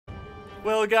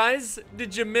Well, guys,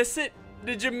 did you miss it?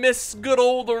 Did you miss good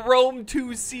old Rome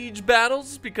 2 siege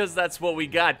battles? Because that's what we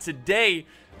got today.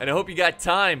 And I hope you got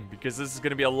time, because this is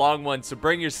going to be a long one. So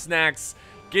bring your snacks,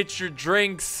 get your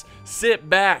drinks,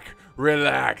 sit back,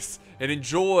 relax, and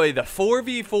enjoy the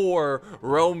 4v4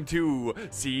 Rome 2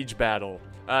 siege battle.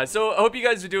 So I hope you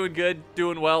guys are doing good,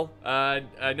 doing well.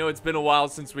 I know it's been a while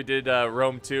since we did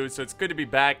Rome 2, so it's good to be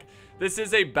back. This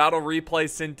is a battle replay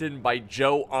sent in by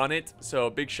Joe on it, so a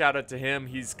big shout out to him.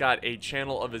 He's got a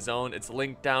channel of his own. It's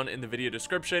linked down in the video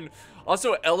description.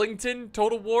 Also, Ellington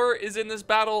Total War is in this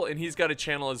battle, and he's got a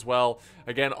channel as well.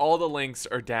 Again, all the links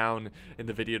are down in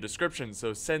the video description,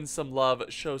 so send some love,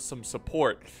 show some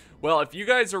support. Well, if you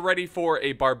guys are ready for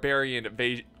a barbarian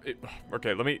invasion...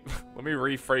 Okay, let me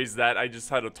rephrase that. I just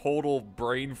had a total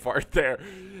brain fart there.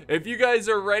 If you guys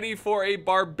are ready for a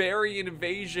barbarian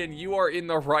invasion, you are in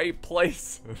the right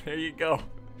place. There you go.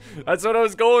 That's what I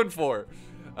was going for.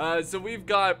 So we've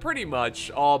got pretty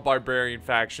much all barbarian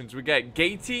factions. We got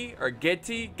Gete, or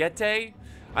Gete.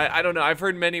 I don't know. I've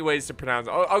heard many ways to pronounce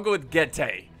it. I'll go with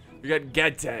Gete. We got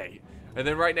Gete. And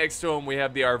then right next to him, we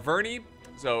have the Arverni.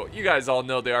 So you guys all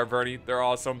know the Arverni. They're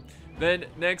awesome. Then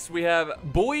next we have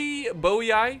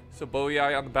Boii. So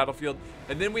Boii on the battlefield.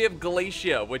 And then we have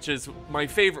Galatia, which is my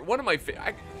favorite. One of my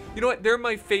favorite. You know what? They're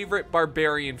my favorite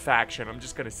barbarian faction. I'm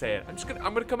just gonna say it.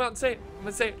 I'm gonna come out and say it. I'm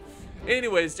gonna say it.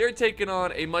 Anyways, they're taking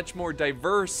on a much more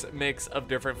diverse mix of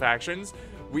different factions.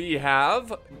 We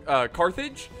have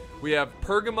Carthage. We have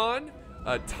Pergamon,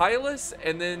 Tylus,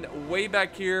 and then way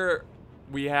back here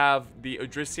we have the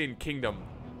Odrysian Kingdom,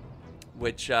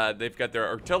 which they've got their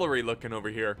artillery looking over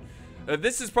here.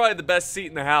 This is probably the best seat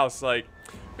in the house. Like,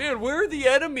 man, where are the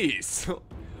enemies?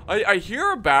 I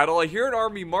hear a battle, I hear an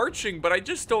army marching, but I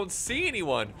just don't see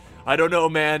anyone. I don't know,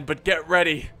 man, but get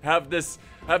ready. Have this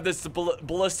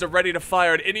ballista ready to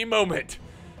fire at any moment.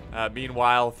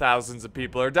 Meanwhile, thousands of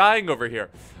people are dying over here.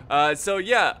 So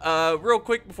yeah, real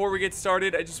quick before we get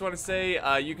started, I just want to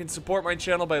say you can support my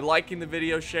channel by liking the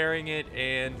video, sharing it,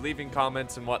 and leaving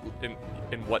comments and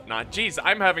whatnot. Jeez,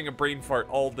 I'm having a brain fart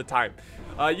all the time.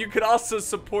 You could also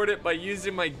support it by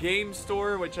using my game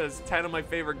store, which has 10 of my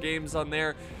favorite games on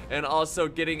there, and also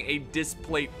getting a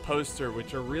Displate poster,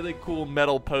 which are really cool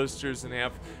metal posters, and they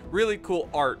have really cool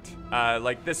art,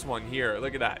 like this one here.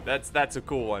 Look at that. That's a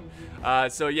cool one.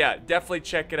 So yeah, definitely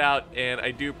check it out, and I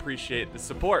do appreciate the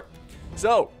support.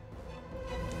 So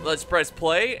let's press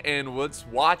play and let's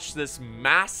watch this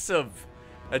massive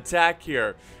attack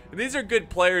here. And these are good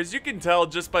players. You can tell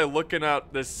just by looking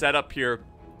at this setup here.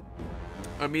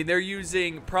 I mean, they're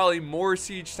using probably more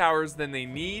siege towers than they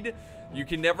need. You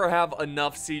can never have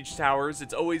enough siege towers.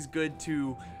 It's always good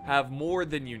to have more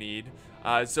than you need.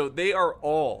 So they are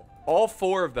all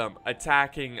four of them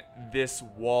attacking this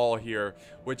wall here,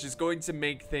 which is going to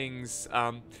make things,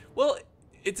 well,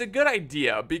 it's a good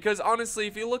idea because honestly,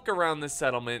 if you look around this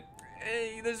settlement,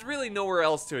 there's really nowhere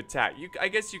else to attack. I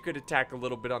guess you could attack a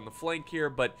little bit on the flank here,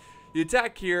 but you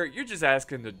attack here, you're just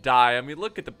asking to die. I mean,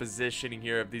 look at the positioning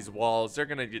here of these walls. They're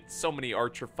going to get so many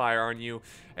archer fire on you.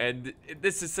 And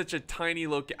this is such a tiny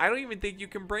location. I don't even think you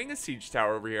can bring a siege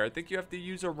tower over here. I think you have to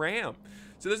use a ram.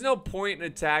 So there's no point in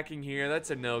attacking here.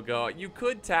 That's a no-go. You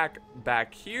could attack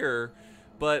back here,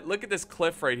 but look at this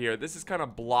cliff right here. This is kind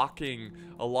of blocking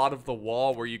a lot of the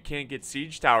wall where you can't get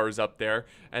siege towers up there.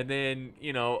 And then,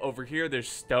 you know, over here there's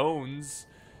stones.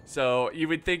 So you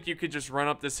would think you could just run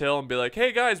up this hill and be like,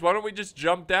 hey guys, why don't we just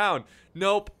jump down?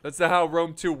 Nope, that's not how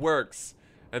Rome 2 works.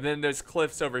 And then there's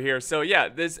cliffs over here. So yeah,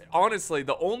 this honestly,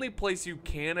 the only place you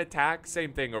can attack,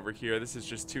 same thing over here, this is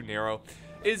just too narrow,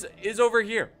 is over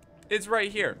here. It's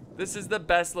right here. This is the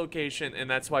best location, and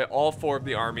that's why all four of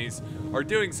the armies are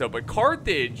doing so. But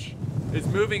Carthage is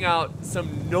moving out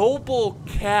some noble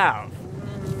cav.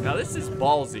 Now this is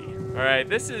ballsy. All right,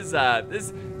 this is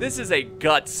a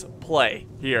guts play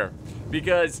here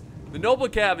because the noble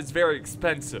cav is very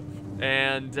expensive,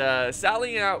 and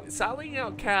sallying out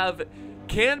cav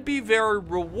can be very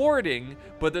rewarding,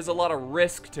 but there's a lot of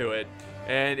risk to it.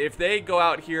 And if they go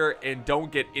out here and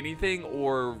don't get anything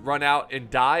or run out and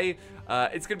die,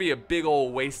 it's gonna be a big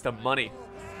old waste of money.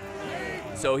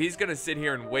 So he's gonna sit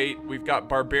here and wait. We've got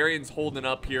barbarians holding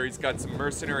up here. He's got some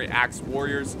mercenary axe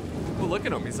warriors. Oh, look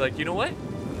at him. He's like, you know what?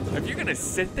 If you're gonna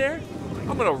sit there,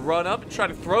 I'm gonna run up and try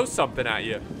to throw something at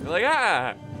you. You're like,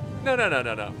 no.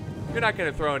 You're not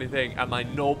gonna throw anything at my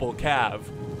noble cav,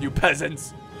 you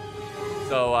peasants.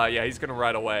 So yeah, he's gonna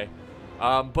ride away.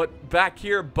 But back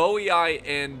here, Boii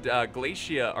and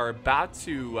Galatia are about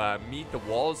to meet the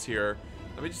walls here.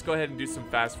 Let me just go ahead and do some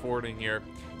fast forwarding here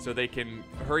so they can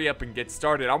hurry up and get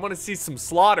started. I want to see some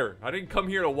slaughter. I didn't come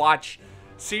here to watch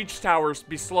siege towers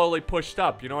be slowly pushed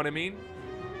up. You know what I mean?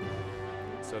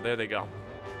 So there they go.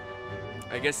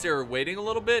 I guess they're waiting a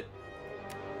little bit.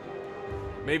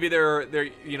 Maybe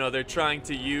they're trying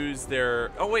to use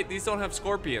their... Oh wait, these don't have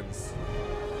scorpions.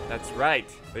 That's right.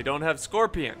 They don't have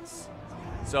scorpions.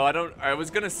 So I was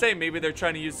gonna say maybe they're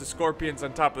trying to use the scorpions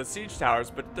on top of the siege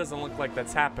towers, but it doesn't look like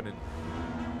that's happening.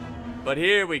 But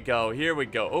here we go, here we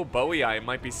go. Oh, Bowie Eye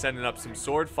might be sending up some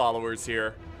sword followers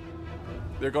here.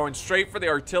 They're going straight for the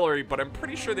artillery, but I'm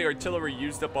pretty sure the artillery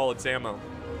used up all its ammo.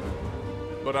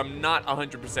 But I'm not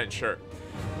 100% sure.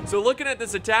 So looking at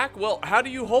this attack, well, how do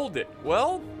you hold it?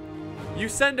 Well, you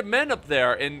send men up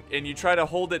there and you try to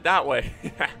hold it that way.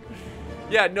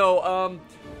 Yeah, no,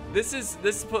 this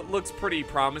looks pretty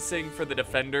promising for the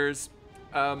defenders.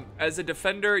 As a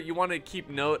defender, you want to keep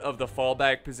note of the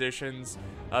fallback positions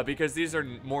because these are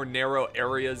more narrow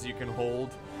areas you can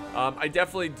hold. I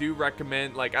definitely do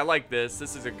recommend, like, I like this.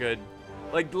 This is a good,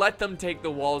 like, let them take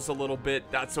the walls a little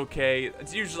bit. That's okay.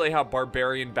 It's usually how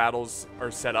barbarian battles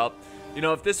are set up. You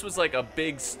know, if this was like a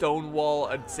big stone wall,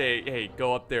 I'd say, hey,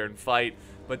 go up there and fight.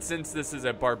 But since this is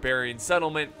a barbarian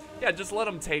settlement, yeah, just let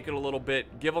them take it a little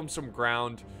bit. Give them some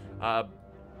ground.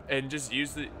 And just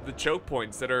use the choke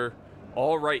points that are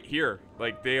all right here.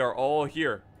 Like, they are all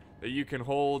here that you can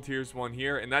hold. Here's one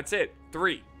here, and that's it.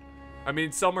 3. I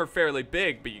mean, some are fairly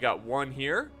big, but you got one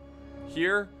here,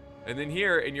 here, and then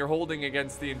here, and you're holding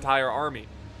against the entire army.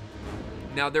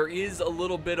 Now, there is a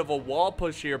little bit of a wall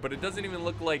push here, but it doesn't even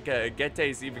look like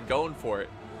Gette's even going for it.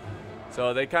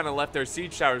 So they kind of left their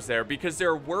siege towers there because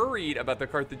they're worried about the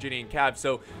Carthaginian cav.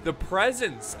 So the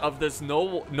presence of this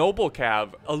noble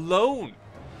cav alone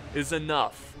is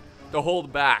enough to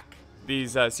hold back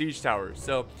these siege towers.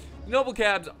 So noble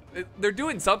cavs, they're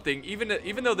doing something,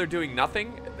 even though they're doing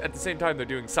nothing. At the same time, they're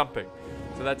doing something.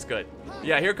 So that's good.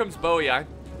 Yeah, here comes Bowie Eye.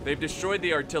 They've destroyed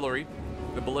the artillery,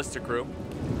 the ballista crew.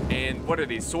 And what are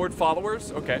these? Sword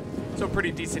followers? Okay. So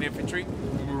pretty decent infantry.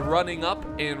 Running up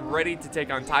and ready to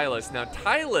take on Tylus. Now,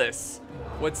 Tylus,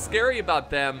 what's scary about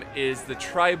them is the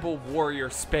tribal warrior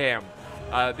spam.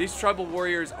 These tribal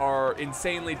warriors are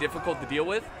insanely difficult to deal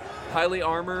with. Highly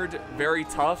armored, very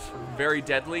tough, very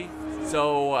deadly.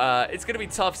 So it's going to be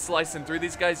tough slicing through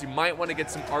these guys. You might want to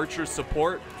get some archer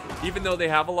support, even though they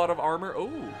have a lot of armor.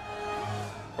 Ooh.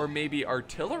 Or maybe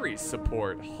artillery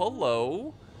support.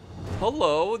 Hello.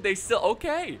 Hello. They still...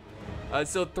 Okay.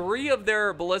 So 3 of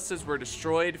their ballistas were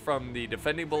destroyed from the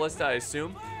defending ballista, I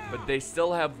assume. But they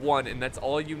still have 1, and that's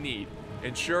all you need.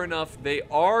 And sure enough, they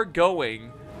are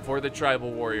going for the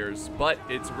tribal warriors. But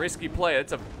it's risky play.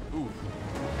 It's a... Ooh.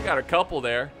 They got a couple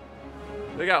there.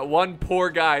 They got one poor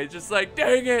guy just like,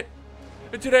 dang it.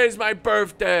 Today's my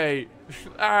birthday.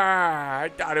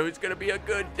 I thought it was going to be a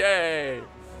good day.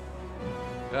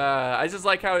 I just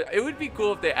like how it would be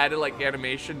cool if they added like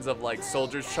animations of like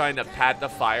soldiers trying to pat the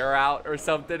fire out or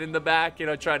something in the back, you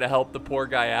know, trying to help the poor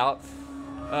guy out.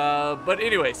 But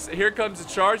anyways, here comes the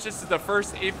charge. This is the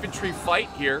first infantry fight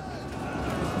here.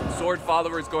 Sword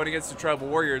followers going against the tribal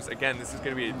warriors. Again, this is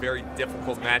going to be a very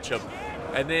difficult matchup.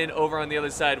 And then over on the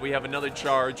other side, we have another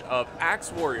charge of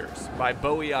axe warriors by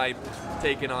Bowie Eye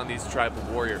taking on these tribal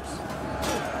warriors.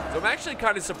 So I'm actually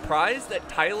kind of surprised that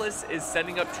Tylus is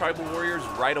sending up tribal warriors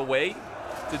right away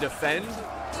to defend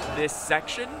this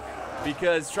section,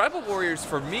 because tribal warriors,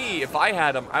 for me, if I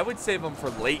had them, I would save them for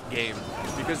late game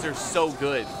because they're so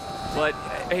good. But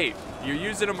hey, you're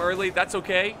using them early, that's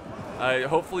okay.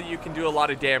 Hopefully you can do a lot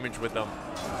of damage with them.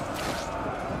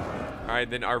 All right,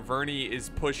 then Arverni is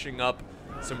pushing up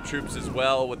some troops as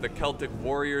well with the Celtic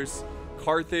warriors.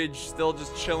 Carthage still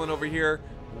just chilling over here.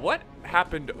 What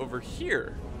happened over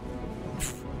here?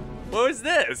 What was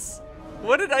this?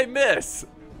 What did I miss?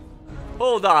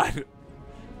 Hold on.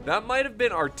 That might have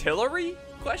been artillery?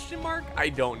 Question mark? I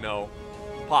don't know.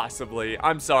 Possibly.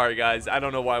 I'm sorry, guys. I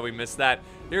don't know why we missed that.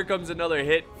 Here comes another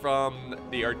hit from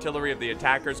the artillery of the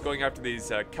attackers going after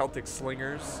these Celtic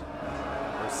slingers.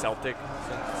 Or Celtic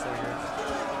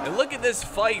slingers. And look at this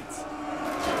fight.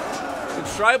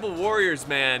 The tribal warriors,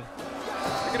 man.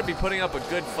 They're going to be putting up a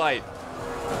good fight.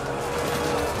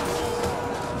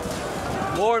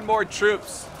 More and more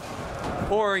troops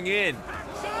pouring in.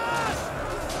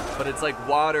 But it's like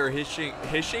water hishing?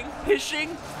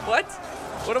 What?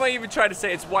 What am I even trying to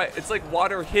say? It's like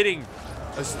water hitting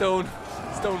a stone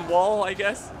wall, I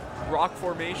guess. Rock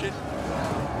formation.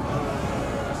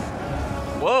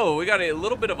 Whoa, we got a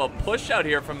little bit of a push out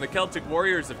here from the Celtic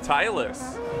warriors of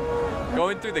Tylus.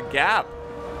 Going through the gap,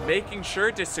 making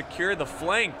sure to secure the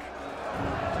flank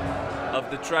of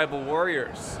the tribal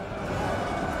warriors.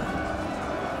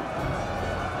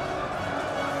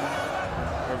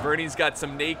 Arverni's got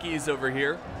some Nakis over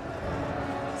here.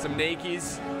 Some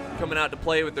Nakis coming out to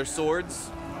play with their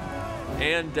swords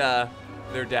and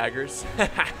their daggers.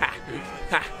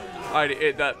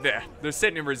 Alright, they're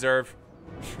sitting in reserve.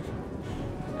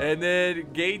 And then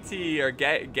Gate, they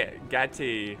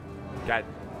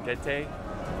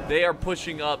are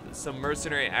pushing up some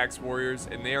mercenary axe warriors,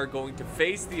 and they are going to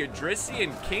face the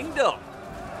Odrysian kingdom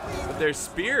with their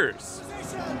spears.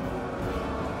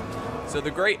 So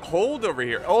the great hold over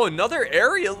here. Oh, another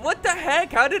area. What the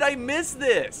heck? How did I miss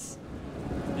this?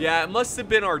 Yeah, it must have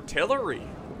been artillery.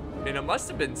 And it must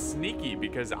have been sneaky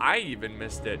because I even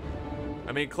missed it.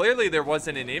 I mean, clearly there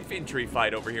wasn't an infantry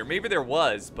fight over here. Maybe there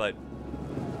was, but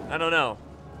I don't know.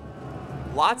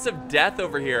 Lots of death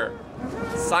over here.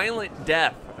 Silent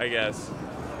death, I guess.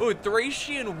 Ooh,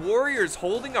 Thracian warriors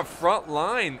holding a front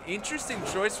line. Interesting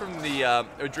choice from the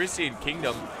Odrysian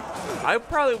kingdom. I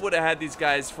probably would have had these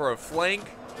guys for a flank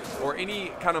or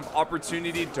any kind of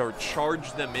opportunity to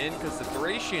charge them in, because the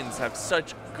Thracians have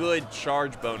such good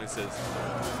charge bonuses.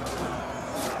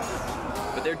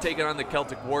 But they're taking on the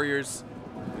Celtic warriors.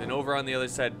 And over on the other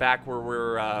side, back where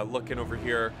we're looking over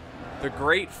here, the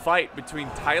great fight between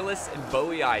Tylus and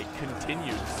Boii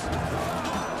continues.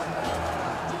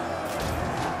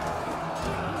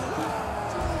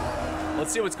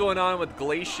 Let's see what's going on with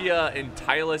Glacia and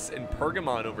Tylus and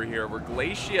Pergamon over here, where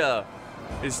Glacia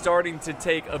is starting to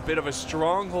take a bit of a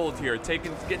stronghold here,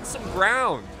 getting some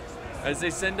ground as they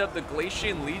send up the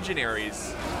Glacian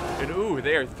legionaries. And ooh,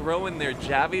 they are throwing their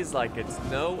javies like it's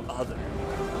no other,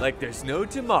 like there's no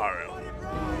tomorrow.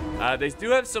 They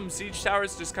do have some siege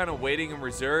towers just kind of waiting in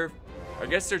reserve. I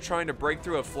guess they're trying to break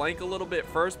through a flank a little bit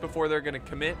first before they're going to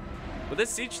commit. But this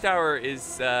siege tower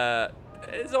is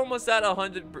almost at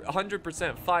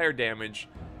 100% fire damage.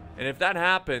 And if that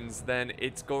happens, then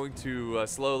it's going to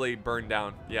slowly burn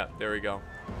down. Yeah, there we go.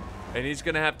 And he's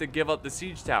going to have to give up the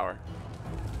siege tower.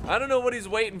 I don't know what he's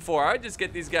waiting for. I just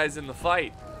get these guys in the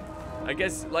fight. I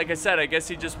guess, like I said, I guess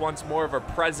he just wants more of a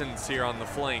presence here on the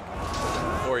flank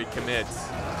before he commits.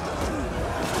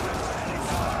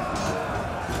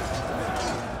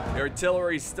 The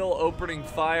artillery's still opening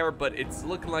fire, but it's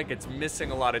looking like it's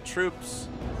missing a lot of troops.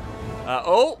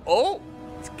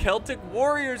 Celtic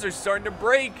warriors are starting to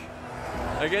break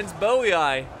against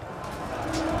Boii.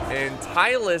 And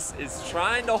Tylus is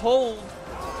trying to hold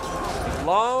as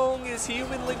long as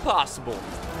humanly possible.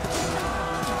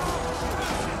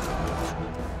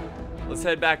 Let's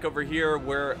head back over here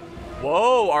where,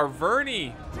 whoa,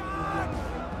 Arverni.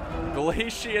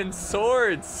 Galatian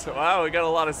swords. Wow, we got a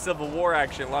lot of civil war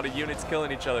action, a lot of units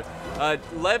killing each other.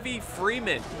 Levy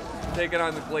Freeman taking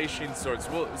on the Galatian swords.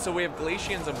 So we have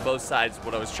Galatians on both sides,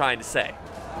 what I was trying to say.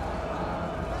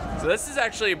 So this is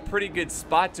actually a pretty good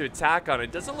spot to attack on.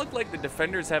 It doesn't look like the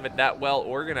defenders have it that well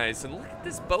organized. And look at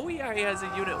this, Boii has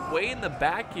a unit way in the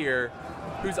back here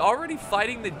who's already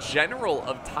fighting the general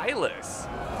of Tylus.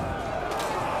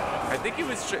 I think he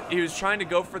was trying to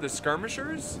go for the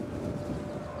skirmishers,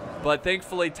 but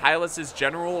thankfully Tylus's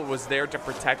general was there to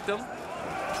protect them.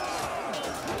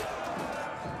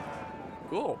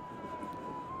 Cool.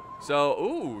 So,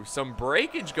 ooh, some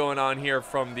breakage going on here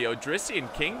from the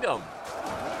Odrysian kingdom.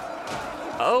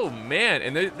 Oh man,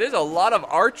 and there's a lot of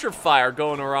archer fire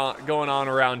going on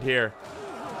around here.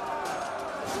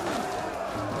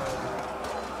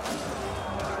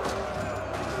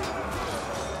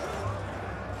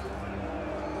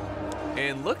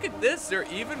 And look at this,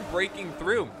 they're even breaking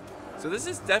through. So this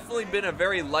has definitely been a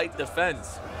very light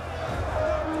defense.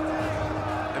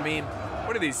 I mean,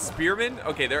 what are these, spearmen?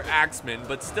 Okay, they're axemen,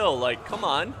 but still, like, come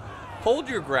on. Hold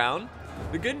your ground.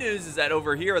 The good news is that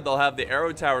over here, they'll have the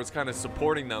arrow towers kind of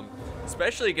supporting them,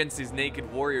 especially against these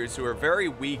naked warriors who are very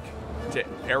weak to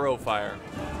arrow fire.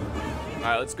 All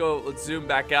right, let's go. Let's zoom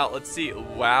back out. Let's see.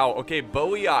 Wow. Okay,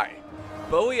 Boii.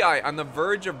 Boii on the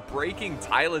verge of breaking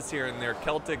Tylus here in their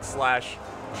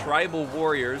Celtic/tribal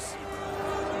warriors.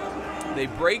 They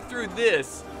break through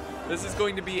this. This is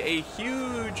going to be a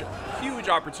huge, huge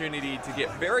opportunity to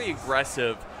get very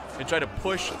aggressive and try to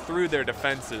push through their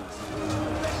defenses.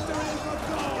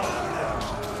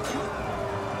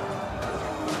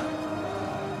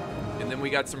 And then we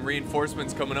got some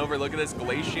reinforcements coming over. Look at this,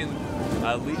 Galatian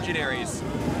legionaries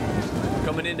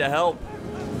coming in to help.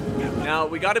 Now,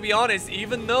 we got to be honest,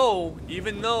 even though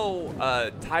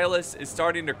Tylus is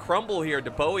starting to crumble here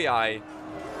to Boii,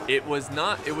 it was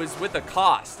with a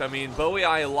cost. I mean,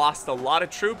 Boii lost a lot of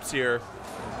troops here,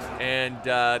 and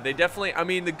they definitely, I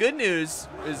mean, the good news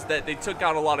is that they took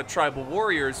out a lot of tribal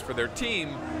warriors for their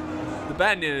team. The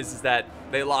bad news is that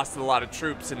they lost a lot of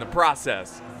troops in the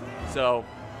process. So,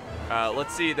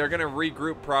 let's see, they're going to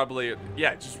regroup probably.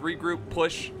 Yeah, just regroup,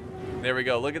 push There we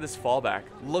go. Look at this fallback.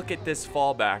 Look at this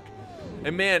fallback.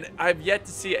 And man, I've yet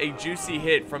to see a juicy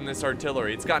hit from this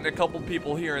artillery. It's gotten a couple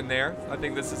people here and there. I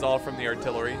think this is all from the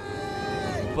artillery.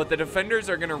 But the defenders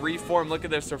are going to reform. Look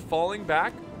at this. They're falling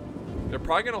back. They're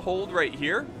probably going to hold right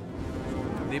here.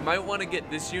 They might want to get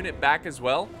this unit back as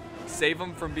well. Save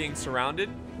them from being surrounded.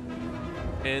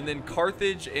 And then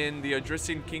Carthage and the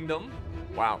Odrysian Kingdom.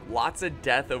 Wow, lots of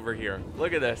death over here.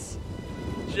 Look at this.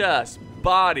 Just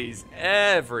bodies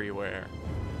everywhere.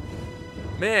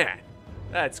 Man,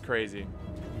 that's crazy.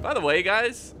 By the way,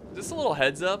 guys, just a little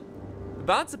heads up. The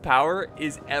balance of power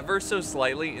is ever so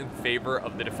slightly in favor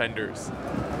of the defenders.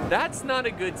 That's not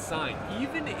a good sign.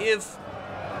 Even if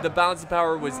the balance of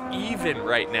power was even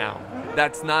right now,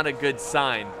 that's not a good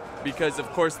sign. Because,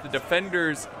 of course, the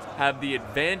defenders have the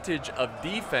advantage of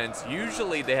defense.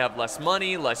 Usually they have less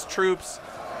money, less troops,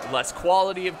 less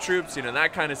quality of troops, you know,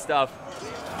 that kind of stuff.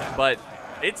 But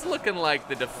it's looking like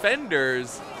the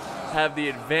defenders have the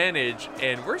advantage,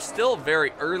 and we're still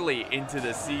very early into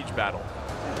the siege battle.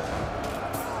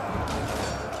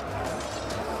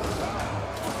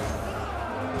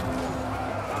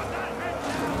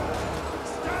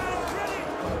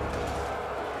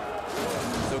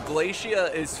 So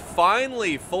Glacia is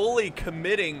finally fully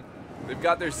committing. They've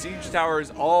got their siege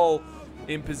towers all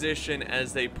in position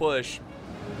as they push,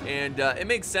 and it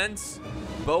makes sense.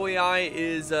 Boei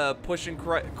is pushing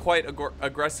quite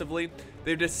aggressively.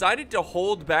 They've decided to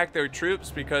hold back their troops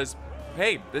because,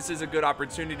 hey, this is a good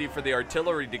opportunity for the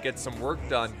artillery to get some work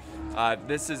done.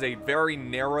 This is a very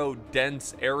narrow,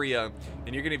 dense area,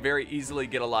 and you're going to very easily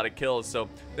get a lot of kills. So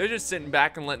they're just sitting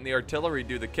back and letting the artillery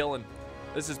do the killing.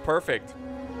 This is perfect.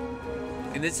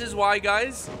 And this is why,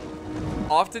 guys,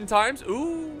 oftentimes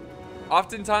you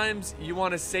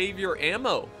want to save your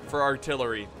ammo for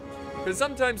artillery. Because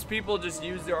sometimes people just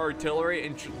use their artillery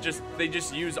and they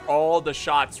just use all the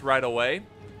shots right away.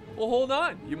 Well, hold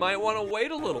on. You might want to wait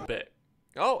a little bit.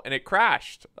 Oh, and it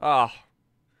crashed. Ah.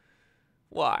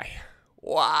 Why?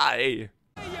 Why?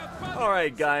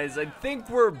 Alright, guys. I think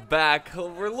we're back.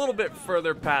 We're a little bit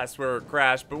further past where it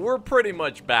crashed, but we're pretty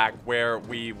much back where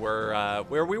we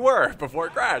were before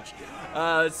it crashed.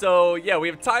 So, yeah, we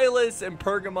have Tylus and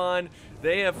Pergamon.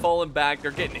 They have fallen back.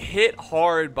 They're getting hit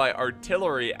hard by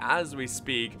artillery as we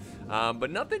speak,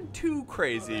 but nothing too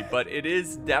crazy, but it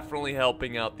is definitely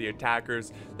helping out the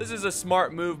attackers. This is a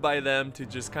smart move by them to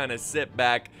just kind of sit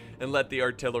back and let the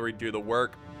artillery do the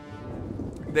work.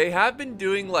 They have been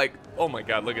doing, like, oh my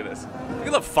god, look at this. Look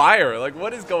at the fire. Like,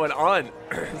 what is going on?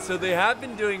 So they have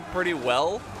been doing pretty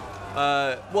well.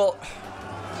 Well,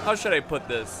 how should I put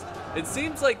this? It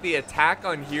seems like the attack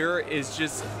on here is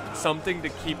just something to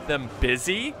keep them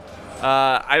busy.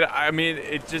 I mean,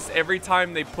 it just, every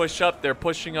time they push up, they're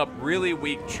pushing up really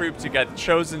weak troops. You got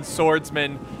chosen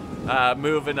swordsmen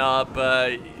moving up.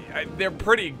 They're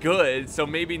pretty good, so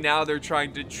maybe now they're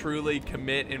trying to truly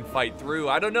commit and fight through.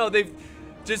 I don't know. They've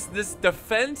just, this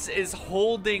defense is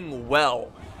holding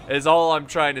well, is all I'm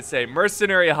trying to say.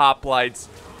 Mercenary hoplites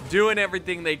doing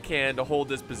everything they can to hold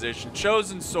this position.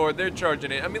 Chosen sword, they're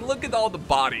charging it. I mean, look at all the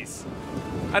bodies.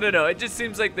 I don't know, it just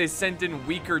seems like they sent in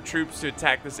weaker troops to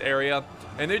attack this area,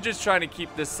 and they're just trying to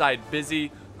keep this side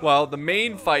busy while the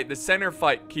main fight, the center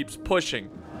fight, keeps pushing.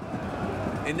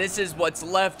 And this is what's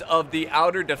left of the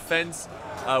outer defense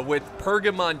with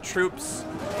Pergamon troops.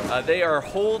 They are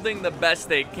holding the best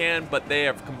they can, but they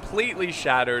have completely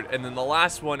shattered. And then the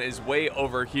last one is way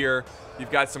over here.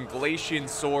 You've got some Galatian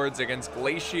swords against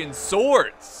Galatian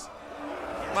swords.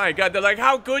 My god, they're like,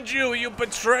 how could you? You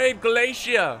betrayed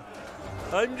Galatia.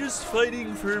 I'm just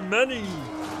fighting for money.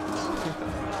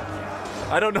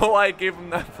 I don't know why I gave him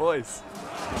that voice.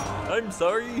 I'm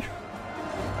sorry.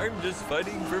 I'm just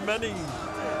fighting for money.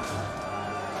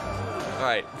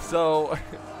 Alright, so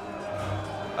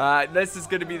this is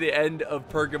going to be the end of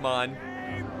Pergamon.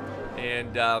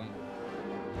 And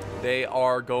they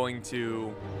are going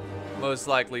to most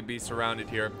likely be surrounded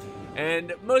here.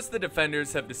 And most of the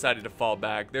defenders have decided to fall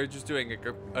back. They're just doing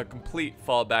a complete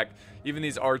fallback. Even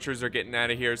these archers are getting out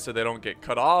of here so they don't get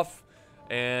cut off.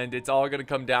 And it's all going to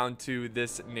come down to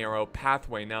this narrow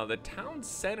pathway. Now, the town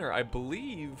center, I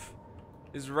believe,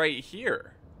 is right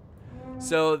here.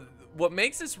 So what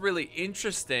makes this really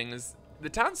interesting is the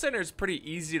town center is pretty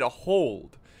easy to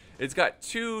hold. It's got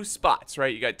two spots,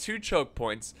 right? You got two choke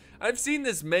points. I've seen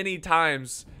this many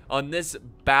times on this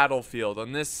battlefield,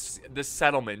 on this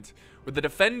settlement, with the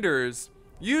defenders,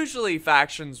 usually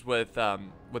factions with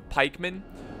pikemen,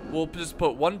 will just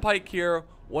put one pike here,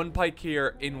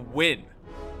 and win.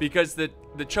 Because the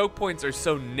choke points are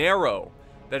so narrow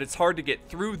that it's hard to get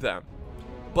through them.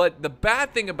 But the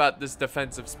bad thing about this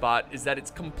defensive spot is that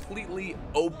it's completely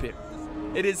open.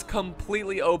 It is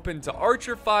completely open to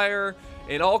archer fire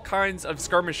and all kinds of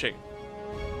skirmishing.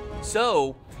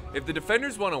 So, if the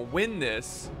defenders want to win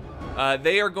this,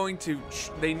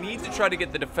 they need to try to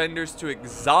get the defenders to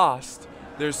exhaust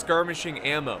their skirmishing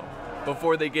ammo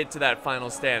before they get to that final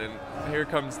stand. And here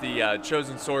comes the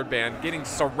Chosen Sword Band getting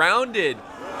surrounded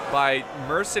by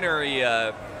mercenary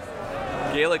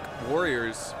Gaelic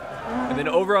warriors. And then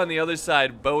over on the other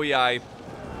side, Boei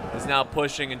is now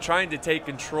pushing and trying to take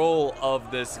control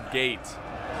of this gate.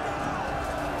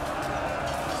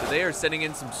 So they are sending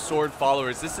in some sword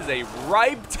followers. This is a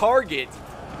ripe target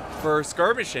for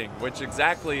skirmishing, which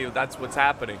exactly that's what's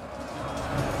happening.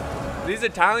 These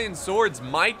Italian swords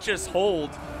might just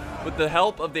hold with the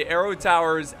help of the arrow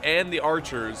towers and the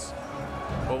archers,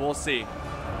 but we'll see.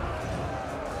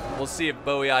 We'll see if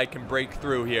Boei can break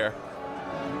through here.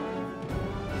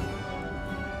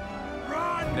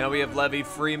 Now we have Levy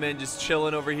Freeman just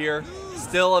chilling over here.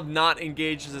 Still have not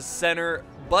engaged the center,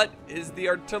 but is the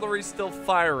artillery still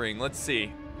firing? Let's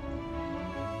see.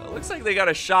 It looks like they got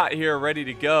a shot here ready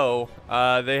to go.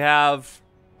 They have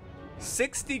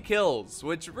 60 kills,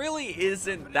 which really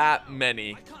isn't that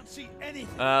many.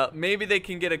 Maybe they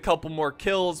can get a couple more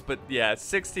kills, but yeah,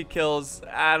 60 kills,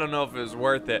 I don't know if it was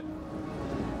worth it.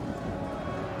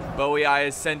 Boei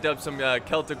has sent up some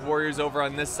Celtic warriors over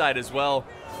on this side as well.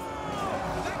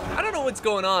 I don't know what's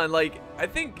going on. Like, I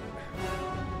think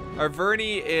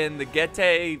Arverni and the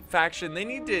Getae faction, they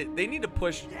need to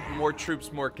push more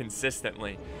troops more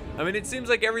consistently. I mean, it seems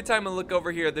like every time I look over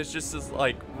here, there's just this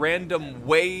like random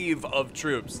wave of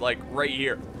troops, like right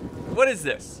here. What is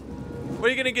this? What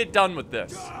are you gonna get done with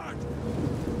this?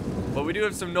 But we do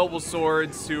have some noble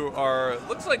swords who are,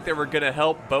 looks like they were gonna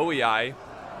help Boei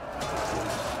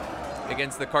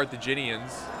against the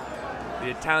Carthaginians. The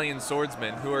Italian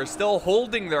swordsmen, who are still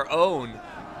holding their own,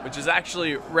 which is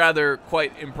actually rather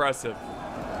quite impressive.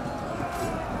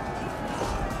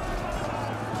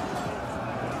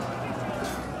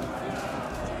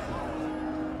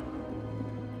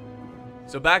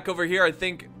 So back over here, I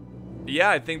think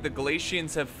the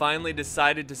Galatians have finally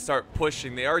decided to start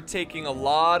pushing. They are taking a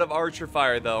lot of archer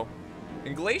fire though.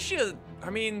 And Galatia, I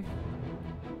mean,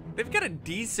 they've got a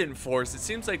decent force. It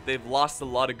seems like they've lost a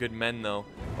lot of good men though.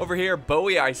 Over here,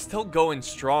 Boei still going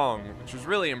strong, which was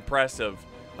really impressive.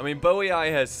 I mean,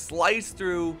 Boei has sliced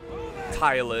through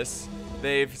Tylus.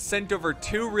 They've sent over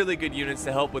 2 really good units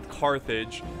to help with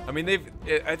Carthage. I mean,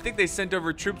 I think they sent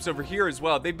over troops over here as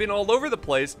well. They've been all over the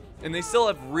place, and they still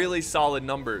have really solid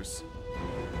numbers.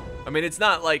 I mean, it's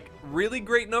not like really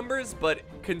great numbers, but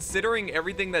considering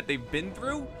everything that they've been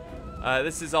through,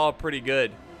 this is all pretty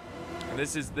good. And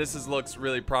this looks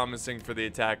really promising for the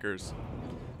attackers.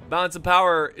 Balance of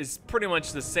power is pretty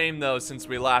much the same though since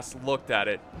we last looked at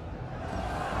it.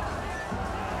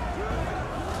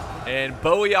 And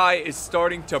Boei is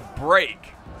starting to break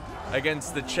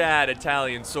against the Chad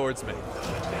Italian swordsman.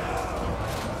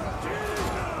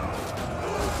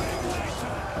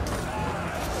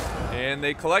 And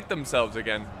they collect themselves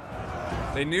again.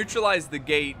 They neutralize the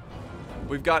gate.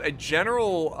 We've got a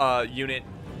general unit.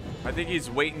 I think he's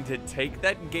waiting to take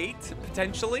that gate,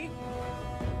 potentially.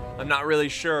 I'm not really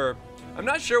sure. I'm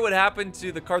not sure what happened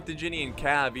to the Carthaginian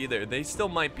cav either. They still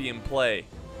might be in play.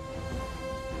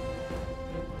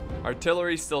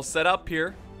 Artillery still set up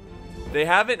here. They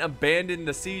haven't abandoned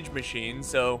the siege machine,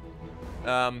 so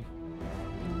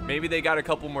maybe they got a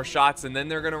couple more shots and then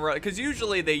they're gonna run, because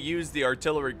usually they use the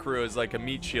artillery crew as like a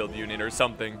meat shield unit or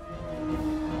something.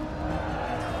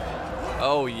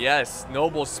 Oh yes,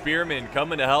 noble spearmen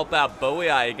coming to help out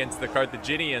Boei against the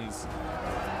Carthaginians.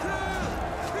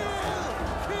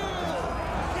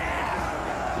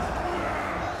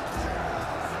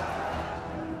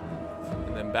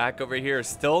 Back over here,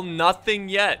 still nothing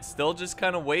yet, still just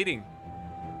kind of waiting.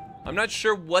 I'm not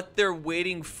sure what they're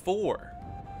waiting for.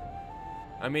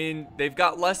 I mean, they've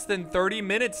got less than 30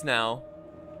 minutes now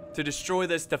to destroy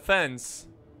this defense,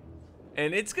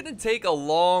 and it's gonna take a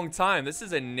long time. This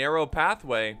is a narrow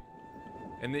pathway,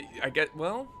 and I guess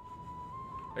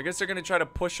they're gonna try to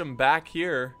push them back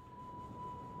here.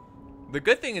 The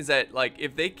good thing is that, like,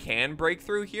 if they can break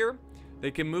through here,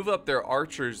 they can move up their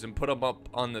archers and put them up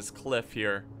on this cliff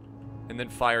here and then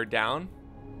fire down.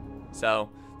 So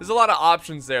there's a lot of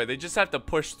options there. They just have to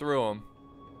push through them.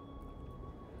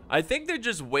 I think they're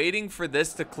just waiting for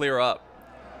this to clear up.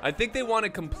 I think they want to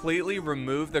completely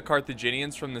remove the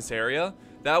Carthaginians from this area.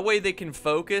 That way they can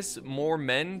focus more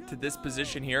men to this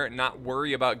position here and not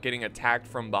worry about getting attacked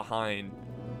from behind.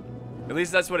 At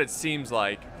least that's what it seems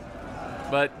like.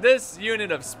 But this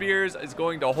unit of spears is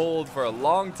going to hold for a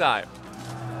long time.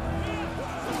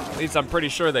 least I'm pretty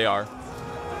sure they are.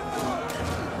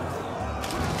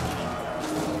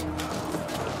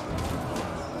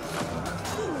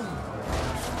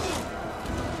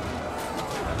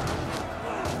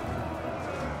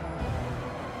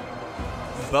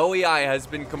 Bowie Eye has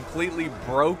been completely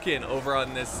broken over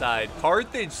on this side.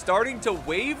 Carthage starting to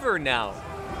waver now.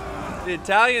 The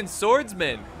Italian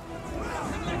swordsmen,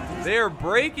 they are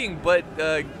breaking, but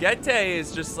Gete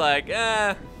is just like,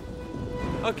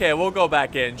 okay, we'll go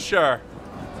back in, sure.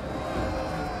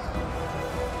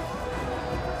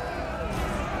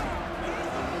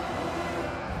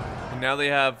 And now they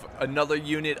have another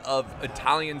unit of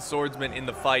Italian swordsmen in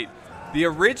the fight. The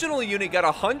original unit got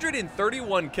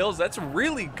 131 kills. That's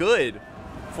really good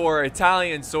for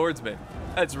Italian swordsmen.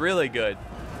 That's really good.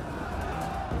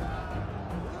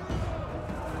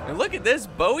 And look at this,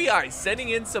 Bowie Eye sending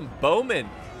in some bowmen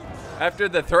after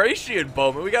the Thracian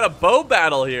bowman. We got a bow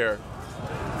battle here.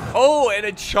 Oh, and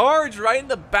a charge right in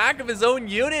the back of his own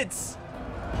units.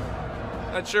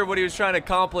 Not sure what he was trying to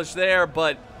accomplish there,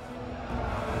 but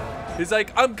he's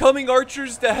like, I'm coming,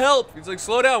 archers, to help. He's like,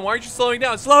 slow down. Why aren't you slowing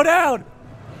down? Slow down.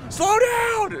 Slow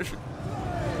down.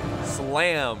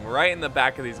 Slam right in the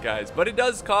back of these guys. But it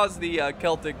does cause the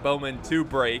Celtic bowmen to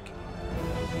break.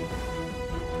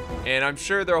 And I'm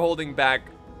sure they're holding back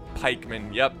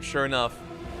pikemen. Yep, sure enough.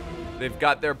 They've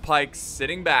got their pikes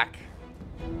sitting back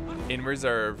in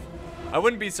reserve. I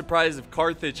wouldn't be surprised if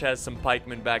Carthage has some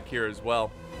pikemen back here as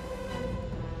well.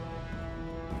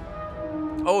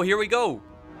 Oh, here we go.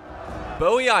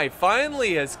 Bowie Eye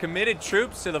finally has committed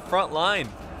troops to the front line.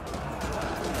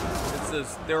 It's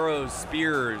those thorough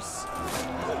spears.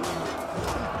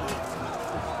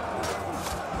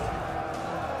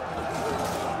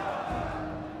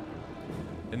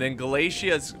 And then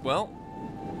Galatia's, well,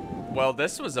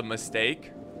 this was a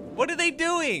mistake. What are they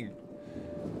doing?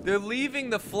 They're leaving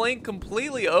the flank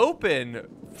completely open.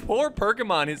 Poor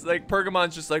Pergamon.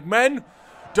 Pergamon's just like, men,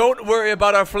 don't worry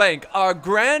about our flank. Our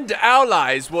grand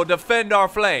allies will defend our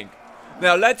flank.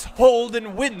 Now let's hold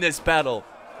and win this battle.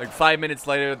 Like 5 minutes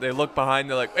later, they look behind.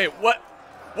 They're like, wait, what?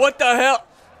 What the hell?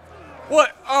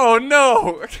 What? Oh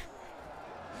no.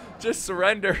 Just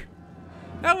surrender.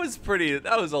 That was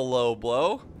a low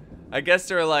blow. I guess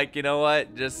they're like, you know what?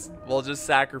 We'll just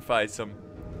sacrifice him.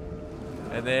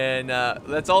 And then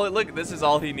that's all it. Look, this is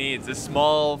all he needs. This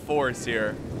small force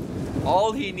here.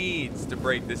 All he needs to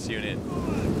break this unit.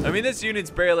 I mean, this unit's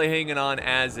barely hanging on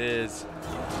as is.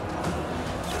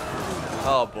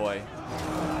 Oh boy.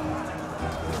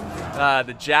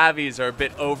 The Javies are a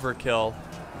bit overkill.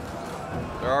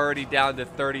 They're already down to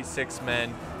 36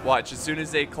 men. Watch, as soon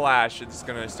as they clash, it's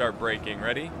gonna start breaking.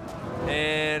 Ready?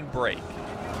 And break.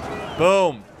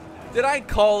 Boom. Did I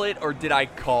call it or did I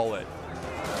call it?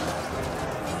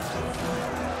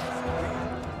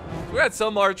 We got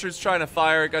some archers trying to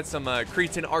fire. Got some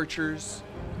Cretan archers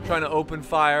trying to open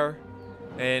fire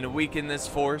and weaken this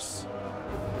force.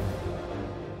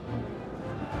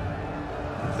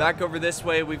 Back over this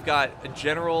way, we've got a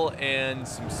general and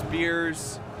some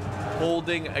spears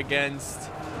holding against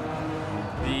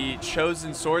the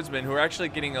chosen swordsmen, who are actually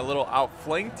getting a little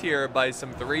outflanked here by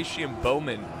some Thracian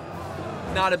bowmen.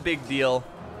 Not a big deal.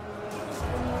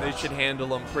 They should handle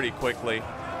them pretty quickly.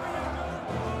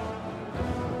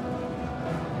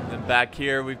 Then back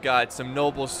here, we've got some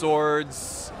noble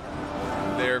swords.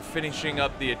 They're finishing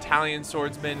up the Italian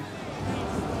swordsmen.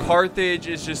 Carthage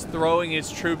is just throwing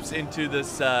its troops into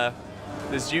this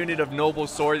this unit of noble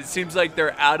swords. It seems like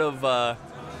they're out of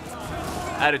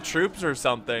troops or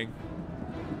something.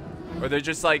 Or they're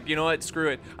just like, you know what, screw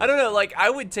it. I don't know, like,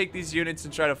 I would take these units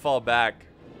and try to fall back.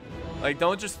 Like,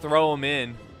 don't just throw them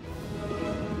in.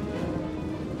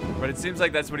 But it seems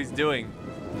like that's what he's doing.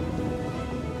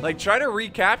 Like, try to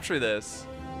recapture this.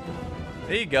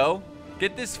 There you go.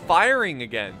 Get this firing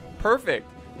again. Perfect.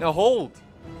 Now hold.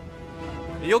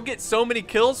 You'll get so many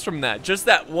kills from that. Just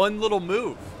that one little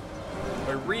move.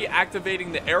 By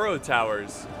reactivating the arrow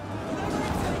towers.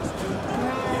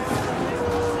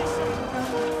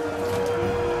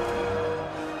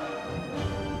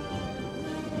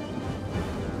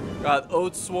 Got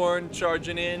Oathsworn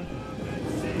charging in.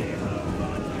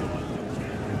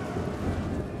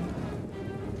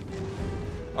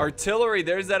 Artillery,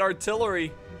 there's that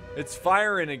artillery. It's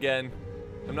firing again.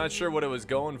 I'm not sure what it was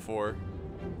going for.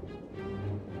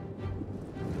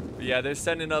 But yeah, they're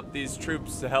sending up these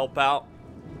troops to help out.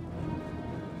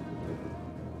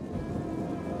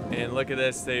 And look at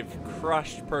this, they've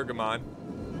crushed Pergamon.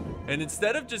 And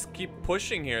instead of just keep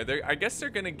pushing here, I guess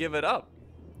they're gonna give it up.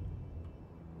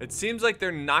 It seems like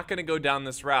they're not gonna go down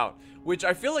this route, which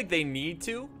I feel like they need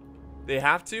to. They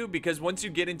have to, because once you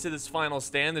get into this final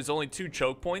stand, there's only 2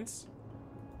 choke points.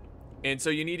 And so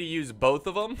you need to use both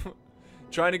of them.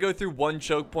 Trying to go through one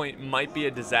choke point might be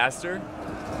a disaster.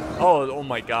 Oh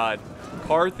my god.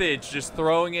 Carthage just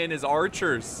throwing in his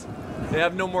archers. They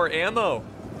have no more ammo.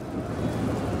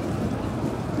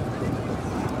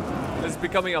 It's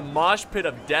becoming a mosh pit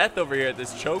of death over here at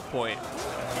this choke point.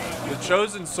 The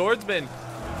chosen swordsmen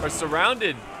are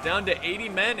surrounded, down to 80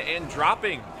 men and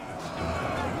dropping.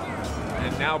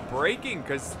 And now breaking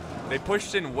because they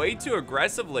pushed in way too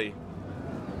aggressively.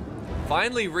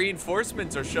 Finally,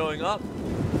 reinforcements are showing up.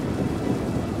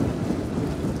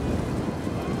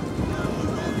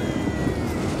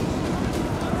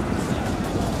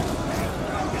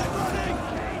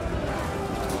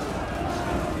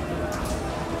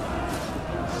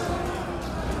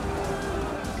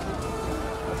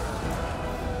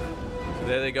 So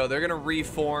there they go. They're gonna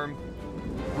reform,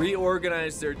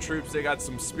 reorganize their troops. They got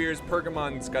some spears.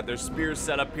 Pergamon's got their spears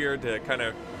set up here to kind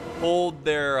of hold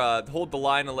the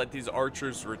line and let these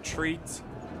archers retreat.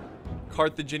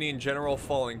 Carthaginian general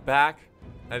falling back.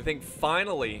 I think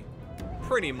finally,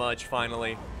 pretty much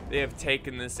finally, they have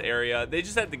taken this area. They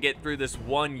just have to get through this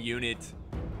one unit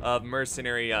of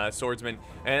mercenary swordsmen,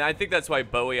 and I think that's why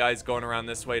Bowie is going around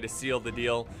this way to seal the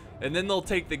deal. And then they'll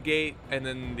take the gate, and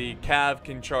then the cav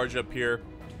can charge up here.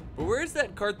 But where's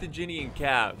that Carthaginian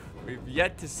cav? We've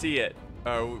yet to see it.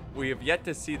 We have yet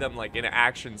to see them like in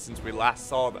action since we last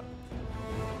saw them.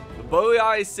 The Bowie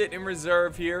is sitting in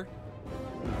reserve here.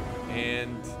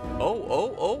 And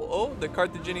the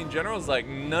Carthaginian general's like,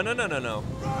 no.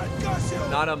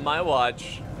 Not on my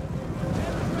watch.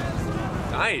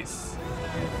 Nice.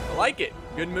 I like it.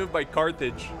 Good move by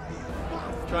Carthage.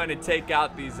 Trying to take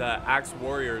out these axe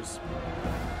warriors.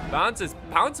 Balance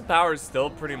of power is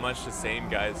still pretty much the same,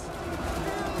 guys.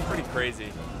 Pretty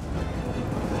crazy.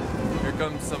 Here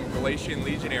comes some Galatian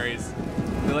legionaries.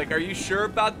 They're like, are you sure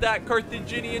about that,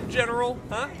 Carthaginian general?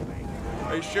 Huh?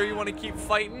 Are you sure you want to keep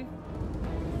fighting?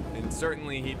 And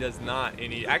certainly he does not.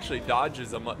 And he actually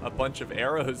dodges a bunch of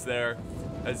arrows there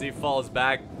as he falls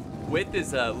back with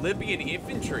his Libyan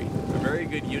infantry. A very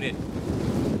good unit.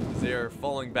 They're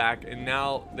falling back, and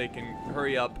now they can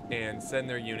hurry up and send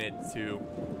their unit to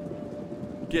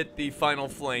get the final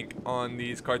flank on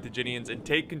these Carthaginians and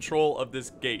take control of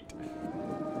this gate.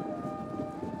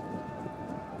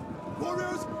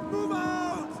 Warriors, move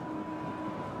out!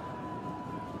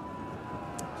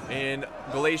 And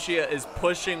Galatia is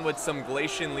pushing with some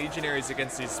Galatian legionaries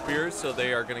against these spears, so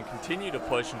they are going to continue to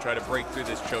push and try to break through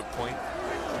this choke point.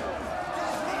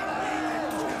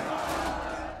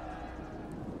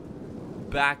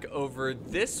 Back over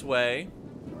this way.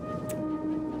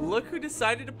 Look who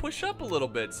decided to push up a little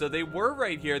bit. So they were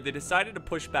right here. They decided to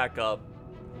push back up,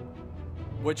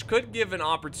 which could give an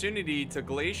opportunity to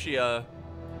Galatia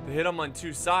to hit them on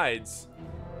 2 sides.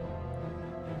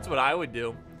 That's what I would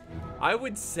do. I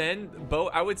would send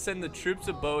the troops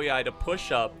of Bowie to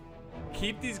push up,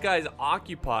 keep these guys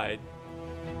occupied,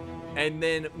 and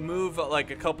then move like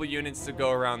a couple units to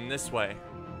go around this way.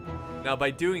 Now,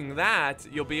 by doing that,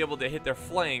 you'll be able to hit their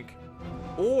flank,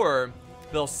 or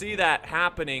they'll see that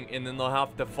happening and then they'll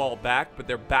have to fall back, but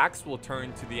their backs will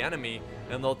turn to the enemy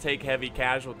and they'll take heavy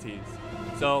casualties.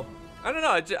 So, I don't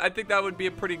know. I think that would be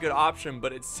a pretty good option,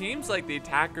 but it seems like the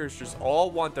attackers just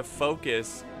all want to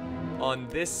focus on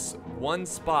this one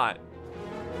spot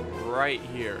right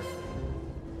here.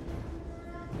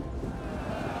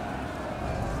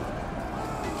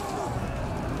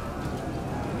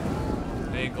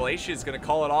 And Galatia's gonna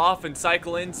call it off and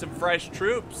cycle in some fresh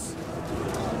troops.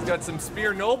 He's got some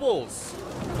spear nobles.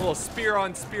 A little spear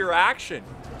on spear action.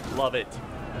 Love it.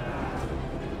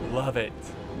 Love it.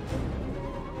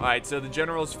 Alright, so the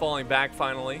general's falling back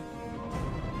finally.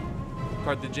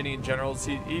 Carthaginian generals,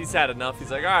 he's had enough.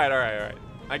 He's like, alright.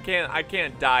 I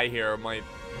can't die here. My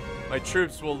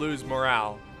troops will lose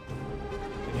morale.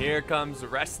 And here comes the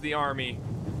rest of the army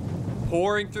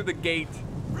pouring through the gate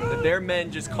that their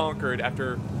men just conquered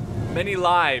after many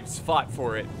lives fought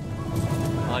for it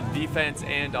on defense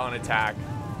and on attack.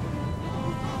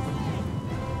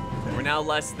 We're now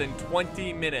less than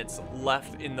 20 minutes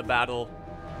left in the battle,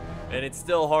 and it's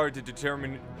still hard to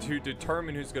determine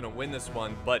who's going to win this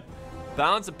one, but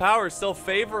balance of power is still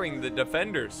favoring the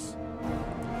defenders.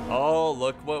 Oh,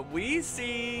 look what we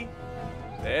see.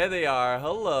 There they are.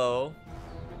 Hello.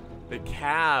 The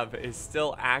cav is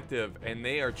still active, and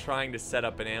they are trying to set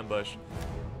up an ambush.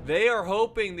 They are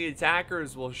hoping the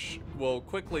attackers will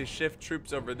quickly shift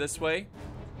troops over this way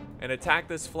and attack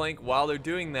this flank. While they're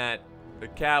doing that, the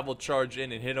cav will charge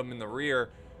in and hit them in the rear.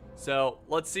 So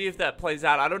let's see if that plays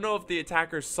out. I don't know if the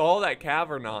attackers saw that cav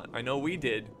or not. I know we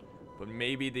did, but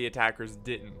maybe the attackers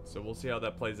didn't. So we'll see how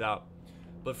that plays out.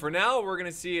 But for now, we're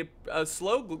gonna see a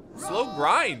slow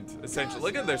grind, essentially.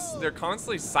 Look at this, they're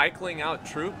constantly cycling out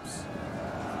troops,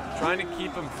 trying to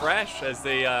keep them fresh as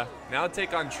they now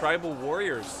take on tribal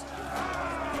warriors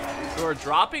who are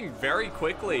dropping very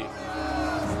quickly.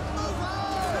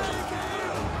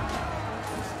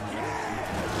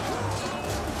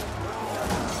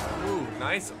 Ooh,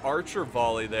 nice archer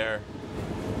volley there.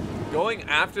 Going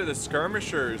after the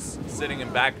skirmishers sitting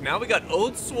in back. Now we got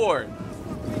Oathsworn.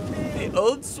 The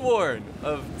Oathsworn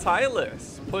of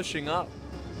Tylus pushing up.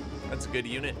 That's a good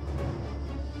unit.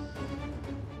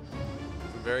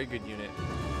 It's a very good unit.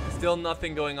 Still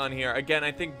nothing going on here. Again,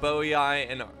 I think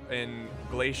Boei and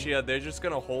Glacia, they're just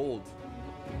gonna hold.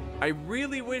 I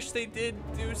really wish they did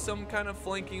do some kind of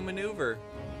flanking maneuver.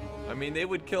 I mean, they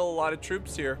would kill a lot of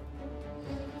troops here.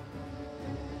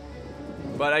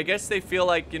 But I guess they feel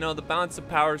like, you know, the balance of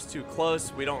power is too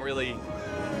close. We don't really...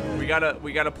 We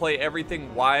gotta play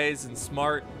everything wise and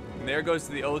smart. And there goes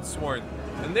the Oathsworn.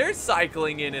 And they're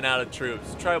cycling in and out of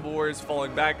troops. Tribal warriors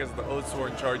falling back as the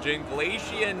Oathsworn charge in.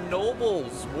 Glacian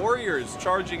nobles, warriors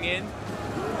charging in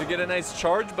to get a nice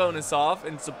charge bonus off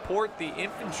and support the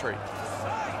infantry.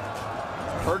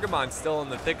 Pergamon's still in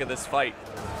the thick of this fight.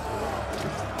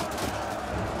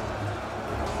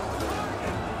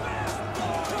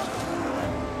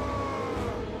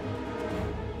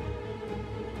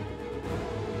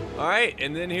 All right,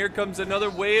 and then here comes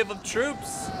another wave of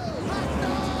troops.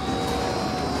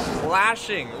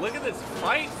 Clashing. Look at this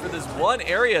fight for this one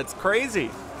area. It's crazy.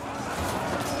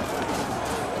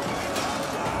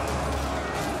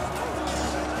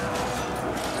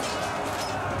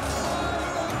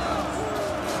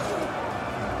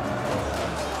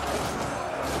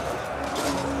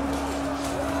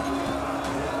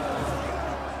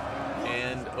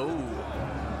 And, oh.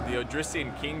 The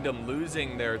Odrysian Kingdom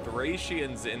losing their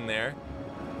Thracians in there.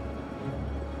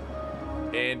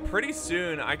 And pretty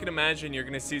soon, I can imagine you're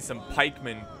going to see some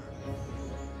pikemen.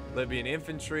 Libyan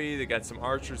infantry, they got some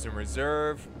archers in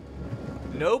reserve.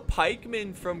 No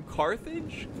pikemen from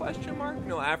Carthage? Question mark?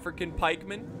 No African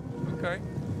pikemen? Okay.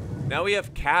 Now we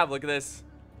have Cav, look at this.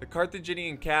 The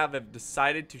Carthaginian Cav have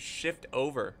decided to shift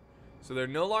over. So they're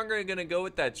no longer going to go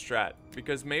with that strat.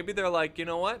 Because maybe they're like, you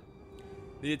know what?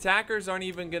 The attackers aren't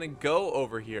even going to go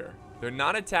over here. They're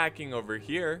not attacking over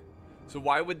here. So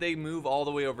why would they move all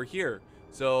the way over here?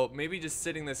 So maybe just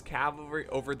sitting this cav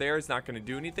over there is not going to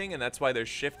do anything. And that's why they're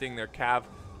shifting their cav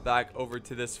back over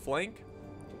to this flank.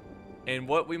 And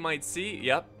what we might see,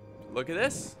 yep, look at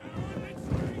this.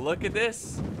 Look at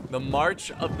this. The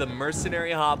march of the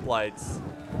mercenary hoplites.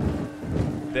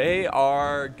 They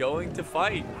are going to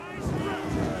fight.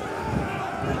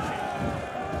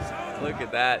 Look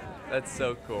at that. That's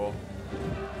so cool.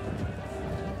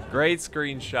 Great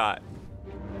screenshot.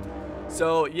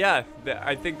 So yeah,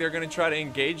 I think they're going to try to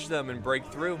engage them and break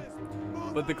through.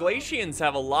 But the Glacians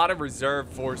have a lot of reserve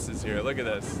forces here. Look at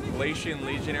this. Glacian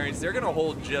legionaries, they're going to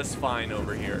hold just fine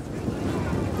over here.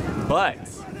 But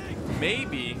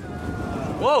maybe...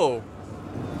 Whoa!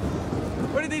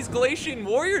 Where did these Glacian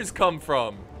warriors come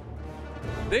from?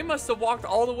 They must have walked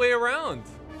all the way around.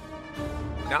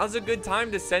 Now's a good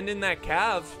time to send in that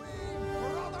cav.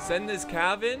 Send this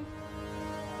cav in.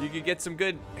 You could get some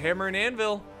good hammer and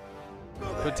anvil.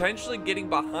 Potentially getting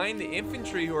behind the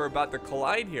infantry who are about to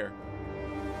collide here.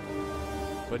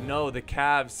 But no, the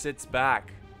cav sits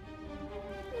back.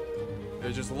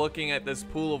 They're just looking at this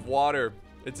pool of water.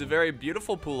 It's a very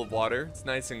beautiful pool of water. It's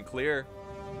nice and clear.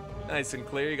 Nice and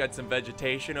clear. You got some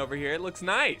vegetation over here. It looks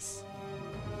nice.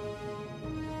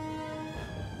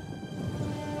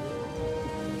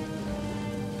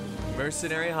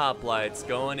 Mercenary hoplites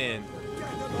going in.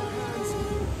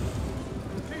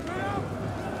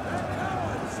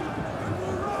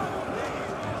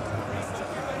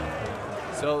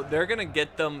 So they're gonna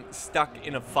get them stuck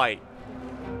in a fight.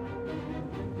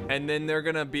 And then they're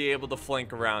gonna be able to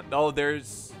flank around. Oh,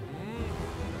 there's...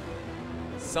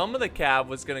 Some of the cav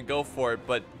was gonna go for it,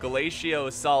 but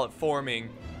Galatio saw it forming,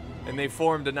 and they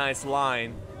formed a nice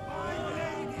line.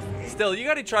 Still, you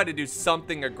gotta try to do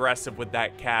something aggressive with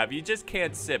that cav. You just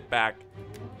can't sit back.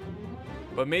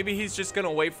 But maybe he's just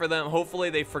gonna wait for them.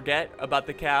 Hopefully they forget about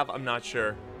the cav. I'm not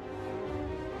sure.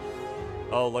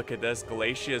 Oh, look at this.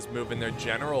 Galatia's moving their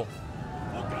general.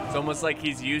 It's almost like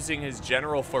he's using his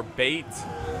general for bait.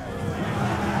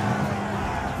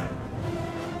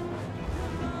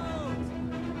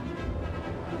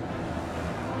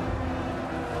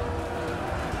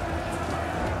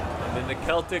 And then the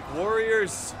Celtic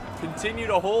warriors continue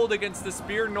to hold against the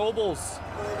spear nobles.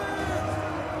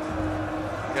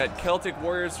 Got Celtic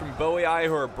warriors from Boei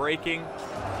who are breaking.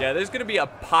 Yeah, there's going to be a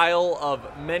pile of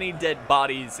many dead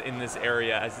bodies in this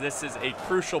area, as this is a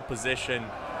crucial position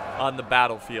on the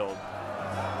battlefield.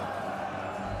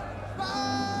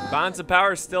 Balance of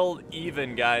power still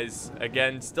even, guys.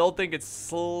 Again, still think it's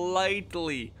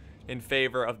slightly in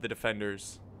favor of the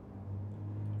defenders.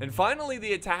 And finally,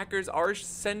 the attackers are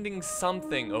sending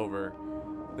something over.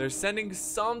 They're sending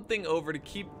something over to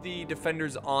keep the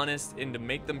defenders honest and to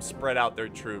make them spread out their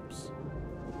troops.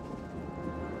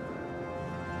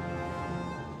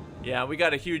 Yeah, we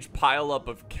got a huge pileup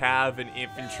of cav and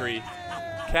infantry.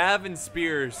 Cav and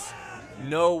spears.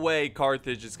 No way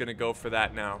Carthage is going to go for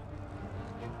that now.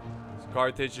 So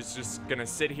Carthage is just going to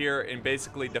sit here and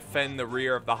basically defend the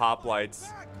rear of the hoplites,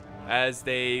 as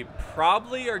they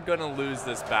probably are going to lose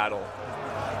this battle.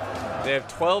 They have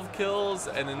 12 kills,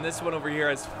 and then this one over here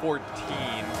has 14.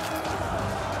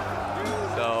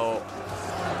 So,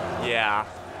 yeah.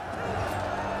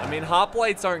 I mean,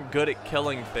 hoplites aren't good at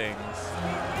killing things.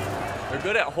 They're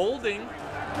good at holding.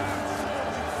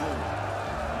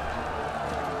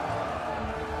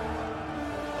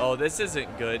 Oh, this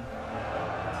isn't good.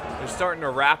 They're starting to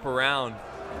wrap around.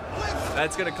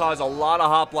 That's going to cause a lot of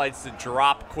hoplites to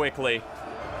drop quickly.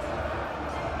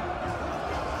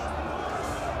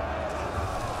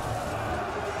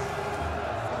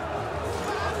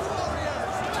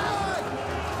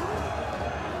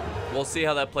 We'll see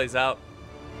how that plays out.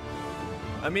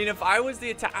 I mean, if I was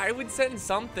the attack, I would send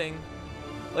something.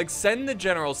 Like, send the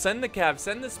general, send the cav,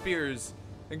 send the spears,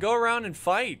 and go around and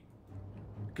fight.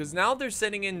 Because now they're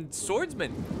sending in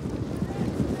swordsmen.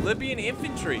 Libyan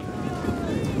infantry.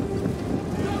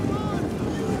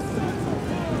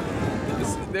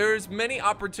 There's many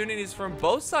opportunities from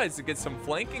both sides to get some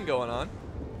flanking going on.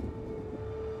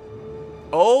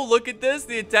 Oh, look at this.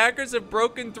 The attackers have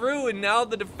broken through, and now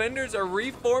the defenders are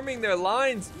reforming their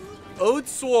lines.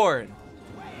 Oathsworn.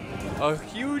 A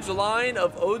huge line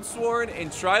of Oathsworn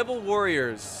and tribal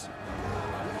warriors.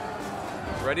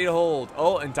 Ready to hold.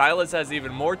 Oh, and Dylas has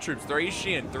even more troops.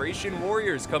 Thracian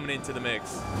warriors coming into the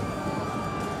mix.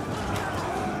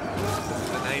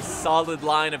 A nice solid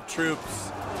line of troops.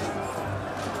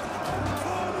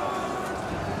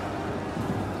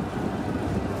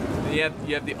 You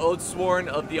have the Oathsworn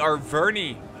of the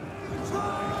Arverni.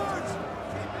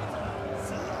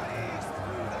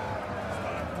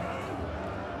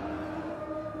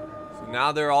 So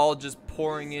now they're all just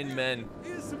pouring in men.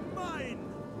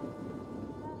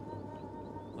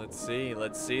 Let's see,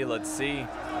 let's see, let's see.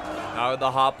 How are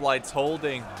the hoplites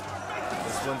holding?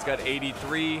 This one's got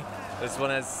 83. This one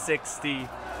has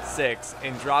 66.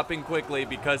 And dropping quickly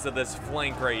because of this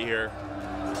flank right here.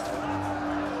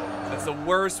 That's the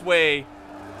worst way.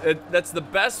 That's the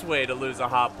best way to lose a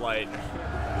hoplite.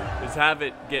 Is have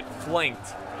it get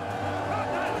flanked.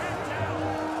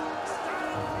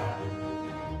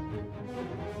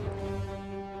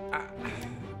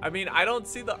 I mean, I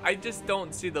just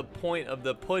don't see the point of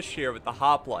the push here with the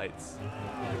hoplites.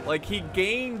 Like, he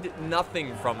gained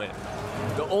nothing from it.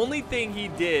 The only thing he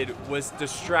did was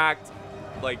distract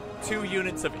like 2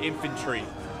 units of infantry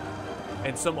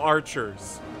and some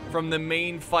archers from the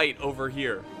main fight over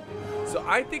here. So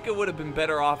I think it would have been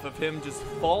better off of him just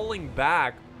falling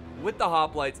back with the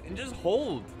hoplites and just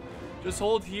hold. Just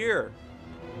hold here.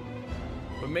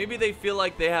 But maybe they feel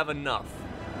like they have enough,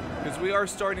 because we are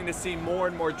starting to see more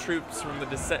and more troops from the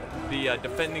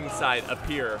defending side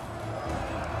appear.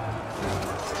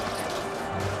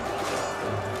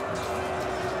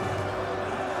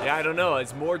 Yeah, I don't know.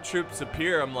 As more troops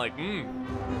appear, I'm like,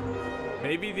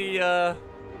 maybe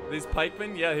these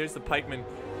pikemen. Yeah, here's the pikemen.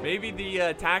 Maybe the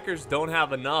attackers don't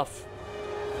have enough.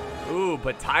 Ooh,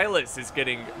 but Tylus is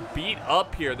getting beat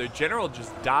up here. Their general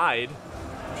just died.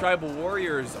 Tribal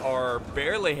warriors are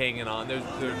barely hanging on.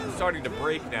 They're starting to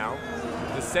break now.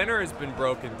 The center has been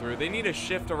broken through. They need to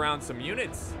shift around some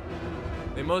units.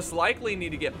 They most likely need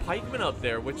to get pikemen up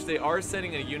there, which they are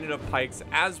sending a unit of pikes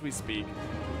as we speak.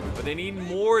 But they need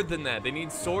more than that. They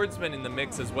need swordsmen in the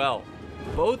mix as well.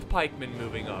 Both pikemen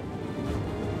moving up.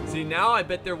 See, now I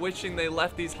bet they're wishing they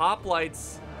left these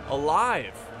hoplites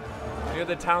alive near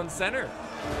the town center,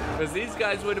 because these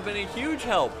guys would have been a huge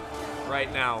help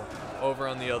right now over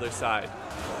on the other side.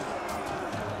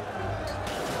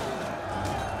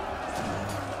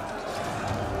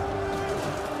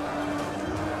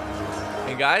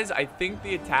 And guys, I think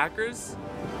the attackers,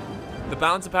 the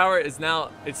balance of power is now,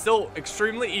 it's still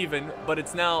extremely even, but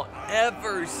it's now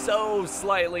ever so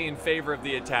slightly in favor of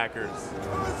the attackers.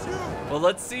 Well,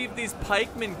 let's see if these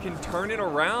pikemen can turn it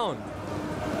around.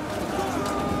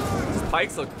 These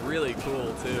pikes look really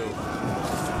cool too.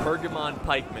 Pergamon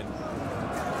pikemen.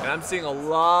 And I'm seeing a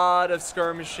lot of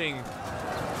skirmishing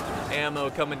ammo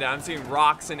coming down. I'm seeing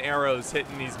rocks and arrows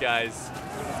hitting these guys.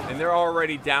 And they're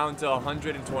already down to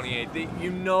 128.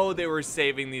 You know they were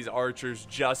saving these archers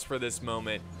just for this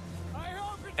moment.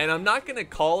 And I'm not going to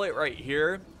call it right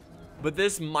here, but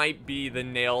this might be the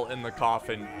nail in the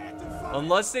coffin.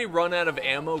 Unless they run out of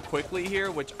ammo quickly here,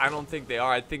 which I don't think they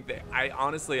are.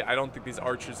 Honestly, I don't think these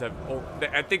archers have...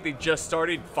 I think they just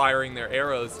started firing their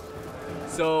arrows.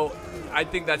 So I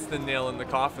think that's the nail in the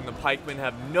coffin. The pikemen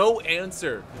have no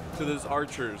answer to those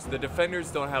archers. The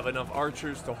defenders don't have enough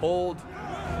archers to hold.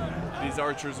 These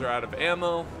archers are out of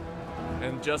ammo.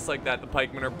 And just like that, the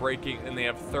pikemen are breaking, and they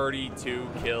have 32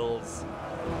 kills.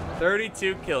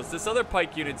 32 kills. This other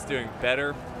pike unit's doing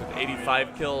better with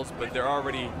 85 kills, but they're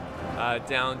already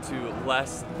down to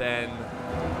less than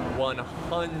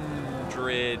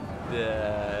 100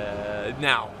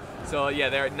 now. So yeah,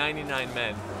 they're at 99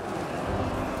 men.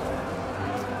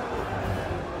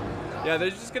 Yeah,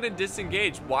 they're just gonna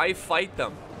disengage. Why fight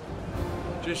them?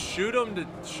 Just shoot them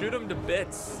to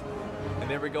bits. And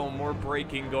there we go, more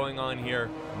breaking going on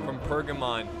here from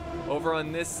Pergamon. Over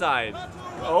on this side,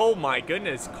 oh my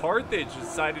goodness, Carthage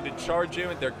decided to charge in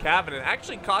with their cavalry and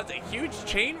actually caused a huge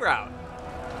chain rout.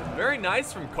 Very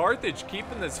nice from Carthage,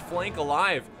 keeping this flank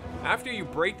alive. After you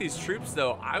break these troops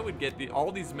though, I would get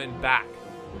all these men back.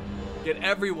 Get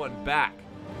everyone back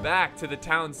to the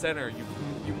town center.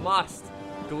 You must.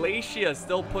 Galatia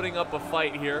still putting up a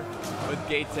fight here with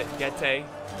Gete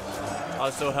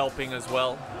also helping as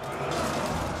well.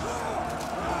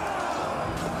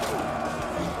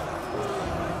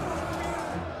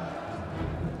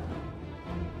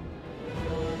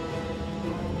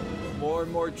 More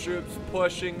and more troops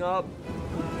pushing up.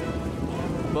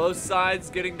 Both sides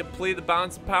getting depleted. The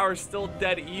balance of power is still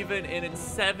dead even, and it's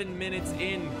 7 minutes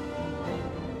in.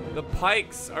 The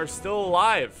pikes are still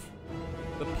alive.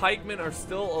 The pikemen are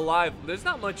still alive. There's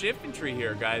not much infantry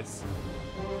here, guys.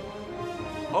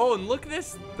 Oh, and look at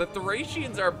this. The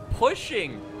Thracians are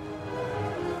pushing.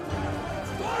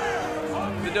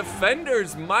 The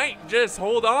defenders might just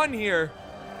hold on here.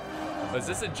 Oh, is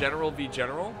this a general v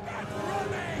general?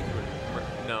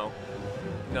 No.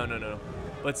 No.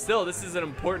 But still, this is an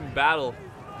important battle.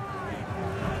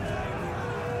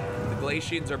 The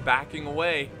Galatians are backing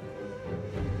away.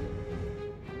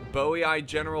 Boii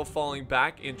general falling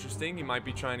back. Interesting. He might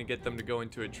be trying to get them to go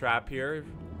into a trap here,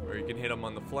 or you can hit them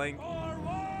on the flank.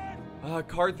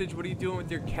 Carthage, what are you doing with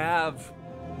your cav?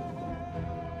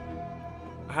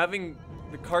 Having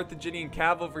the Carthaginian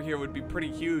cav over here would be pretty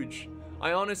huge.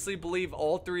 I honestly believe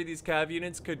all three of these cav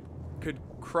units could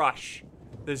crush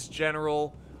this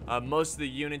general, most of the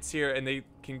units here, and they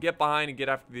can get behind and get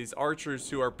after these archers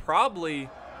who are probably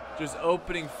just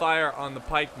opening fire on the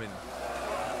pikemen.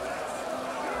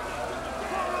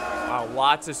 Wow,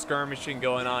 lots of skirmishing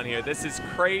going on here. This is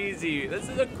crazy. This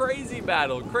is a crazy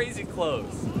battle. Crazy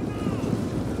close.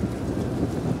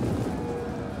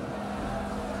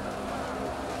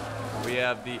 We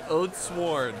have the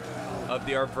Oathsworn of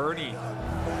the Arverni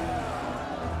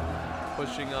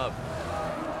pushing up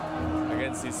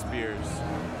against these spears.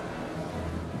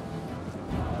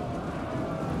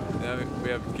 Now we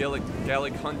have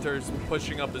Gallic hunters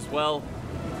pushing up as well,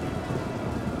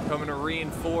 coming to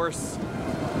reinforce.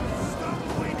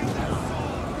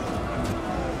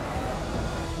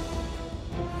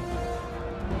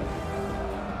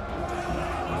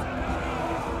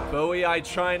 Boii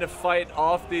trying to fight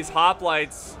off these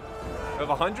hoplites. They have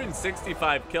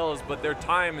 165 kills, but their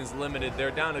time is limited. They're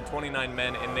down to 29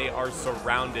 men, and they are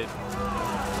surrounded.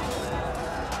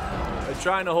 They're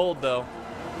trying to hold, though.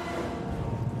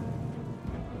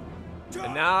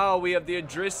 And now we have the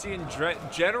Adrician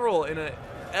general in an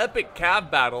epic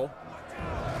cav battle.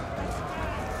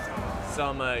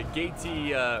 Some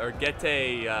Gete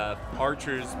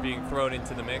archers being thrown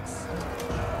into the mix.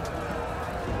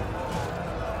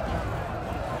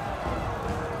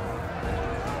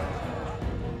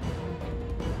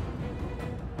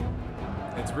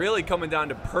 It's really coming down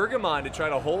to Pergamon to try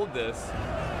to hold this.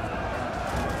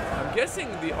 I'm guessing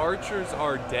the archers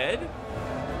are dead,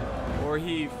 or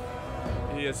he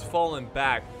has fallen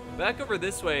back. Back over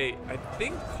this way, I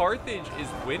think Carthage is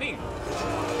winning.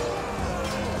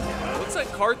 Looks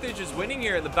like Carthage is winning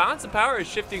here. The balance of power is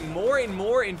shifting more and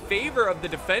more in favor of the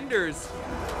defenders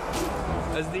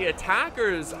as the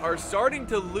attackers are starting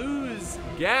to lose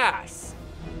gas.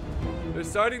 They're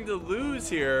starting to lose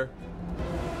here.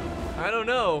 I don't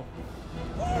know.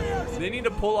 They need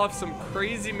to pull off some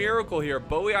crazy miracle here.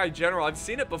 Boii general, I've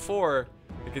seen it before.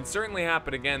 It can certainly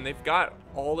happen again. They've got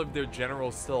all of their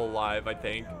generals still alive, I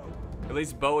think. At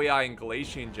least Boii and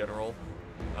Galatian general.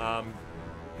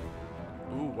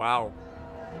 Ooh, wow.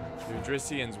 The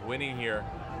Adricians winning here.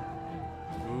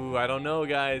 Ooh, I don't know,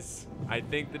 guys. I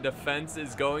think the defense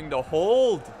is going to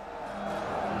hold.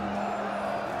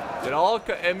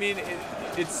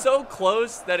 It's so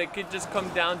close that it could just come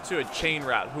down to a chain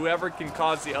route. Whoever can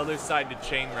cause the other side to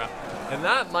chain route. And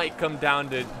that might come down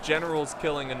to generals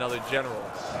killing another general.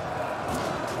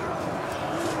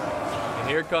 And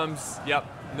here comes, yep,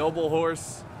 Noble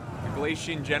Horse, the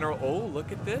Galatian general. Oh,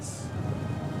 look at this.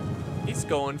 He's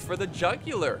going for the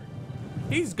jugular.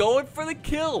 He's going for the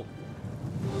kill.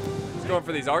 He's going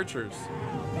for these archers.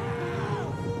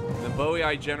 The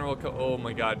Boii general, oh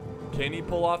my god. Can he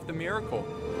pull off the miracle?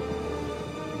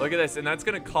 Look at this, and that's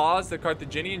going to cause the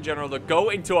Carthaginian general to go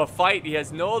into a fight. He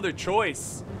has no other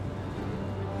choice.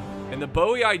 And the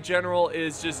Boii general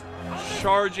is just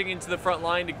charging into the front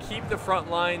line to keep the front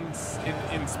lines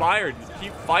inspired.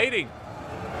 Keep fighting.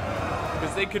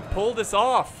 Because they could pull this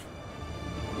off.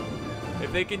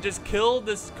 If they can just kill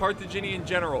this Carthaginian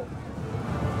general.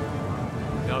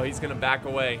 No, he's going to back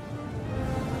away.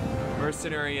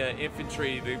 Mercenary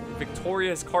infantry, the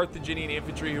victorious Carthaginian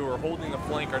infantry who are holding the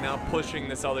flank are now pushing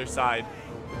this other side.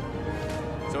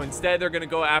 So instead they're going to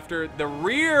go after the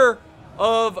rear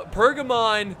of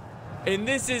Pergamon, and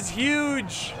this is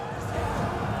huge.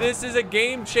 This is a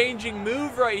game-changing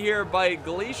move right here by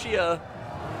Galicia.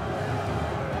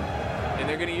 And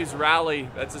they're going to use rally.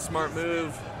 That's a smart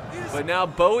move. But now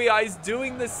Boii's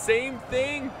doing the same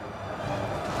thing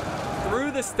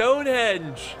through the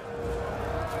Stonehenge.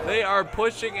 They are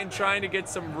pushing and trying to get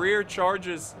some rear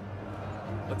charges.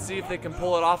 Let's see if they can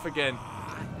pull it off again.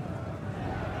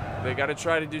 They got to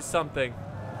try to do something.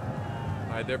 All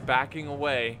right, they're backing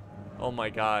away. Oh my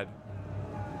god.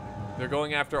 They're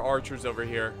going after archers over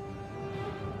here.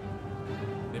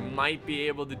 They might be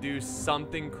able to do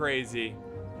something crazy.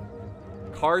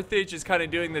 Carthage is kind of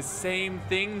doing the same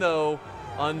thing though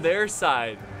on their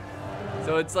side.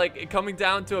 So it's like coming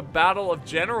down to a battle of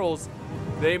generals.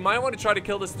 They might want to try to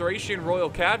kill this Thracian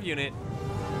Royal Cav unit.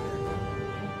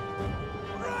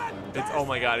 It's, oh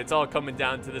my god, it's all coming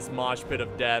down to this mosh pit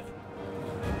of death.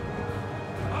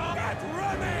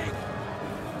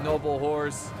 Noble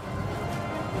Horse.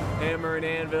 Hammer and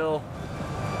Anvil.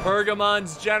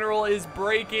 Pergamon's general is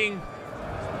breaking.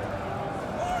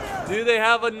 Do they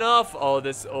have enough?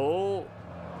 Oh,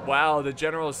 wow, the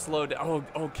general is slowed down.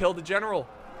 Oh, kill the general.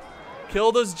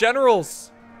 Kill those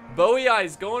generals.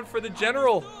 Boii's going for the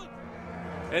general.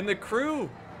 And the crew,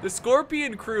 the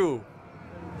Scorpion crew,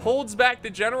 holds back the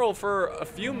general for a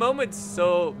few moments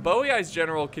so Boii's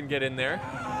general can get in there.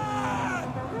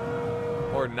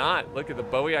 Or not. Look at the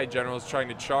Boii generals trying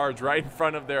to charge right in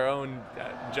front of their own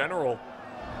general.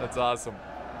 That's awesome.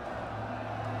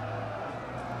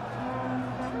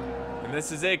 And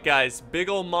this is it, guys. Big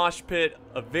ol' mosh pit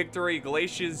of victory.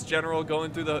 Galatia's general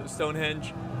going through the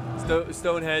Stonehenge,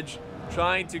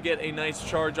 trying to get a nice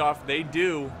charge off. They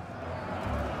do.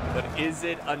 But is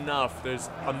it enough? There's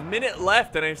a minute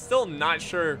left, and I'm still not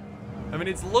sure. I mean,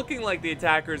 it's looking like the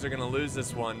attackers are going to lose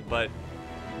this one, but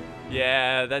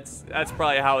yeah, that's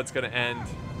probably how it's going to end.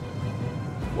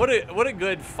 What a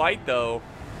good fight, though.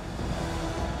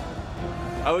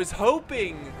 I was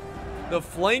hoping the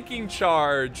flanking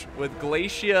charge with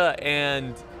Galatia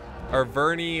and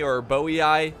Arverni or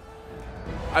Boii,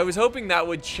 I was hoping that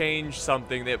would change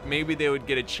something, that maybe they would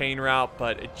get a chain route,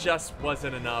 but it just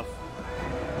wasn't enough.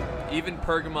 Even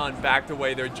Pergamon backed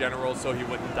away their general so he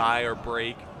wouldn't die or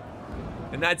break.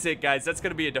 And that's it, guys. That's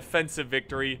going to be a defensive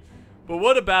victory. But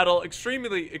what a battle.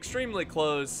 Extremely, extremely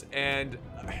close. And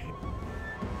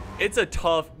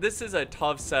this is a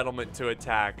tough settlement to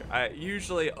attack.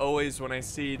 Usually always when I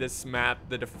see this map,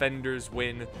 the defenders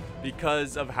win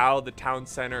because of how the town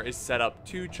center is set up.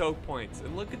 2 choke points.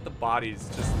 And look at the bodies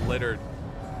just littered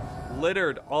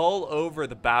all over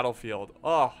the battlefield.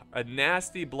 Oh, a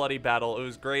nasty, bloody battle. It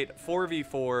was great.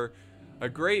 4v4, a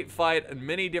great fight in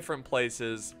many different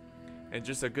places, and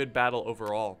just a good battle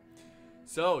overall.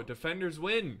 So, defenders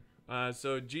win.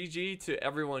 So, GG to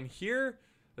everyone here.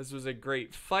 This was a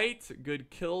great fight. Good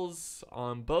kills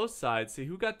on both sides. See,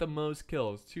 who got the most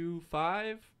kills?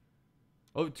 2-5?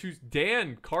 Oh,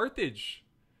 Dan, Carthage.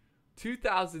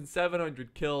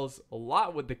 2,700 kills. A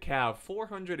lot with the Cav.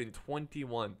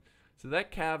 421. So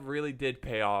that Cav really did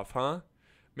pay off, huh?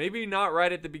 Maybe not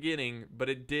right at the beginning, but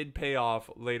it did pay off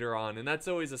later on. And that's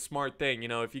always a smart thing. You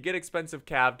know, if you get expensive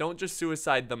Cav, don't just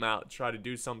suicide them out. Try to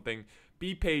do something.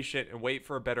 Be patient and wait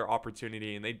for a better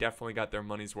opportunity. And they definitely got their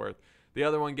money's worth. The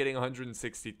other one getting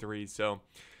 163. So,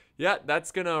 yeah,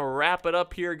 that's going to wrap it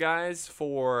up here, guys,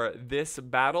 for this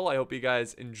battle. I hope you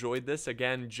guys enjoyed this.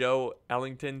 Again, Joe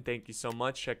Ellington, thank you so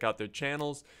much. Check out their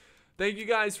channels. Thank you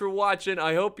guys for watching.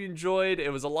 I hope you enjoyed.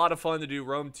 It was a lot of fun to do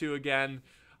Rome 2 again.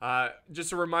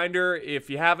 Just a reminder, if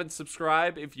you haven't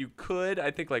subscribed, if you could,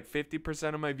 I think like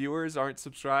 50% of my viewers aren't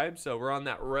subscribed, so we're on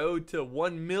that road to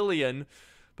 1 million.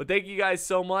 But thank you guys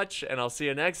so much, and I'll see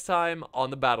you next time on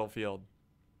the battlefield.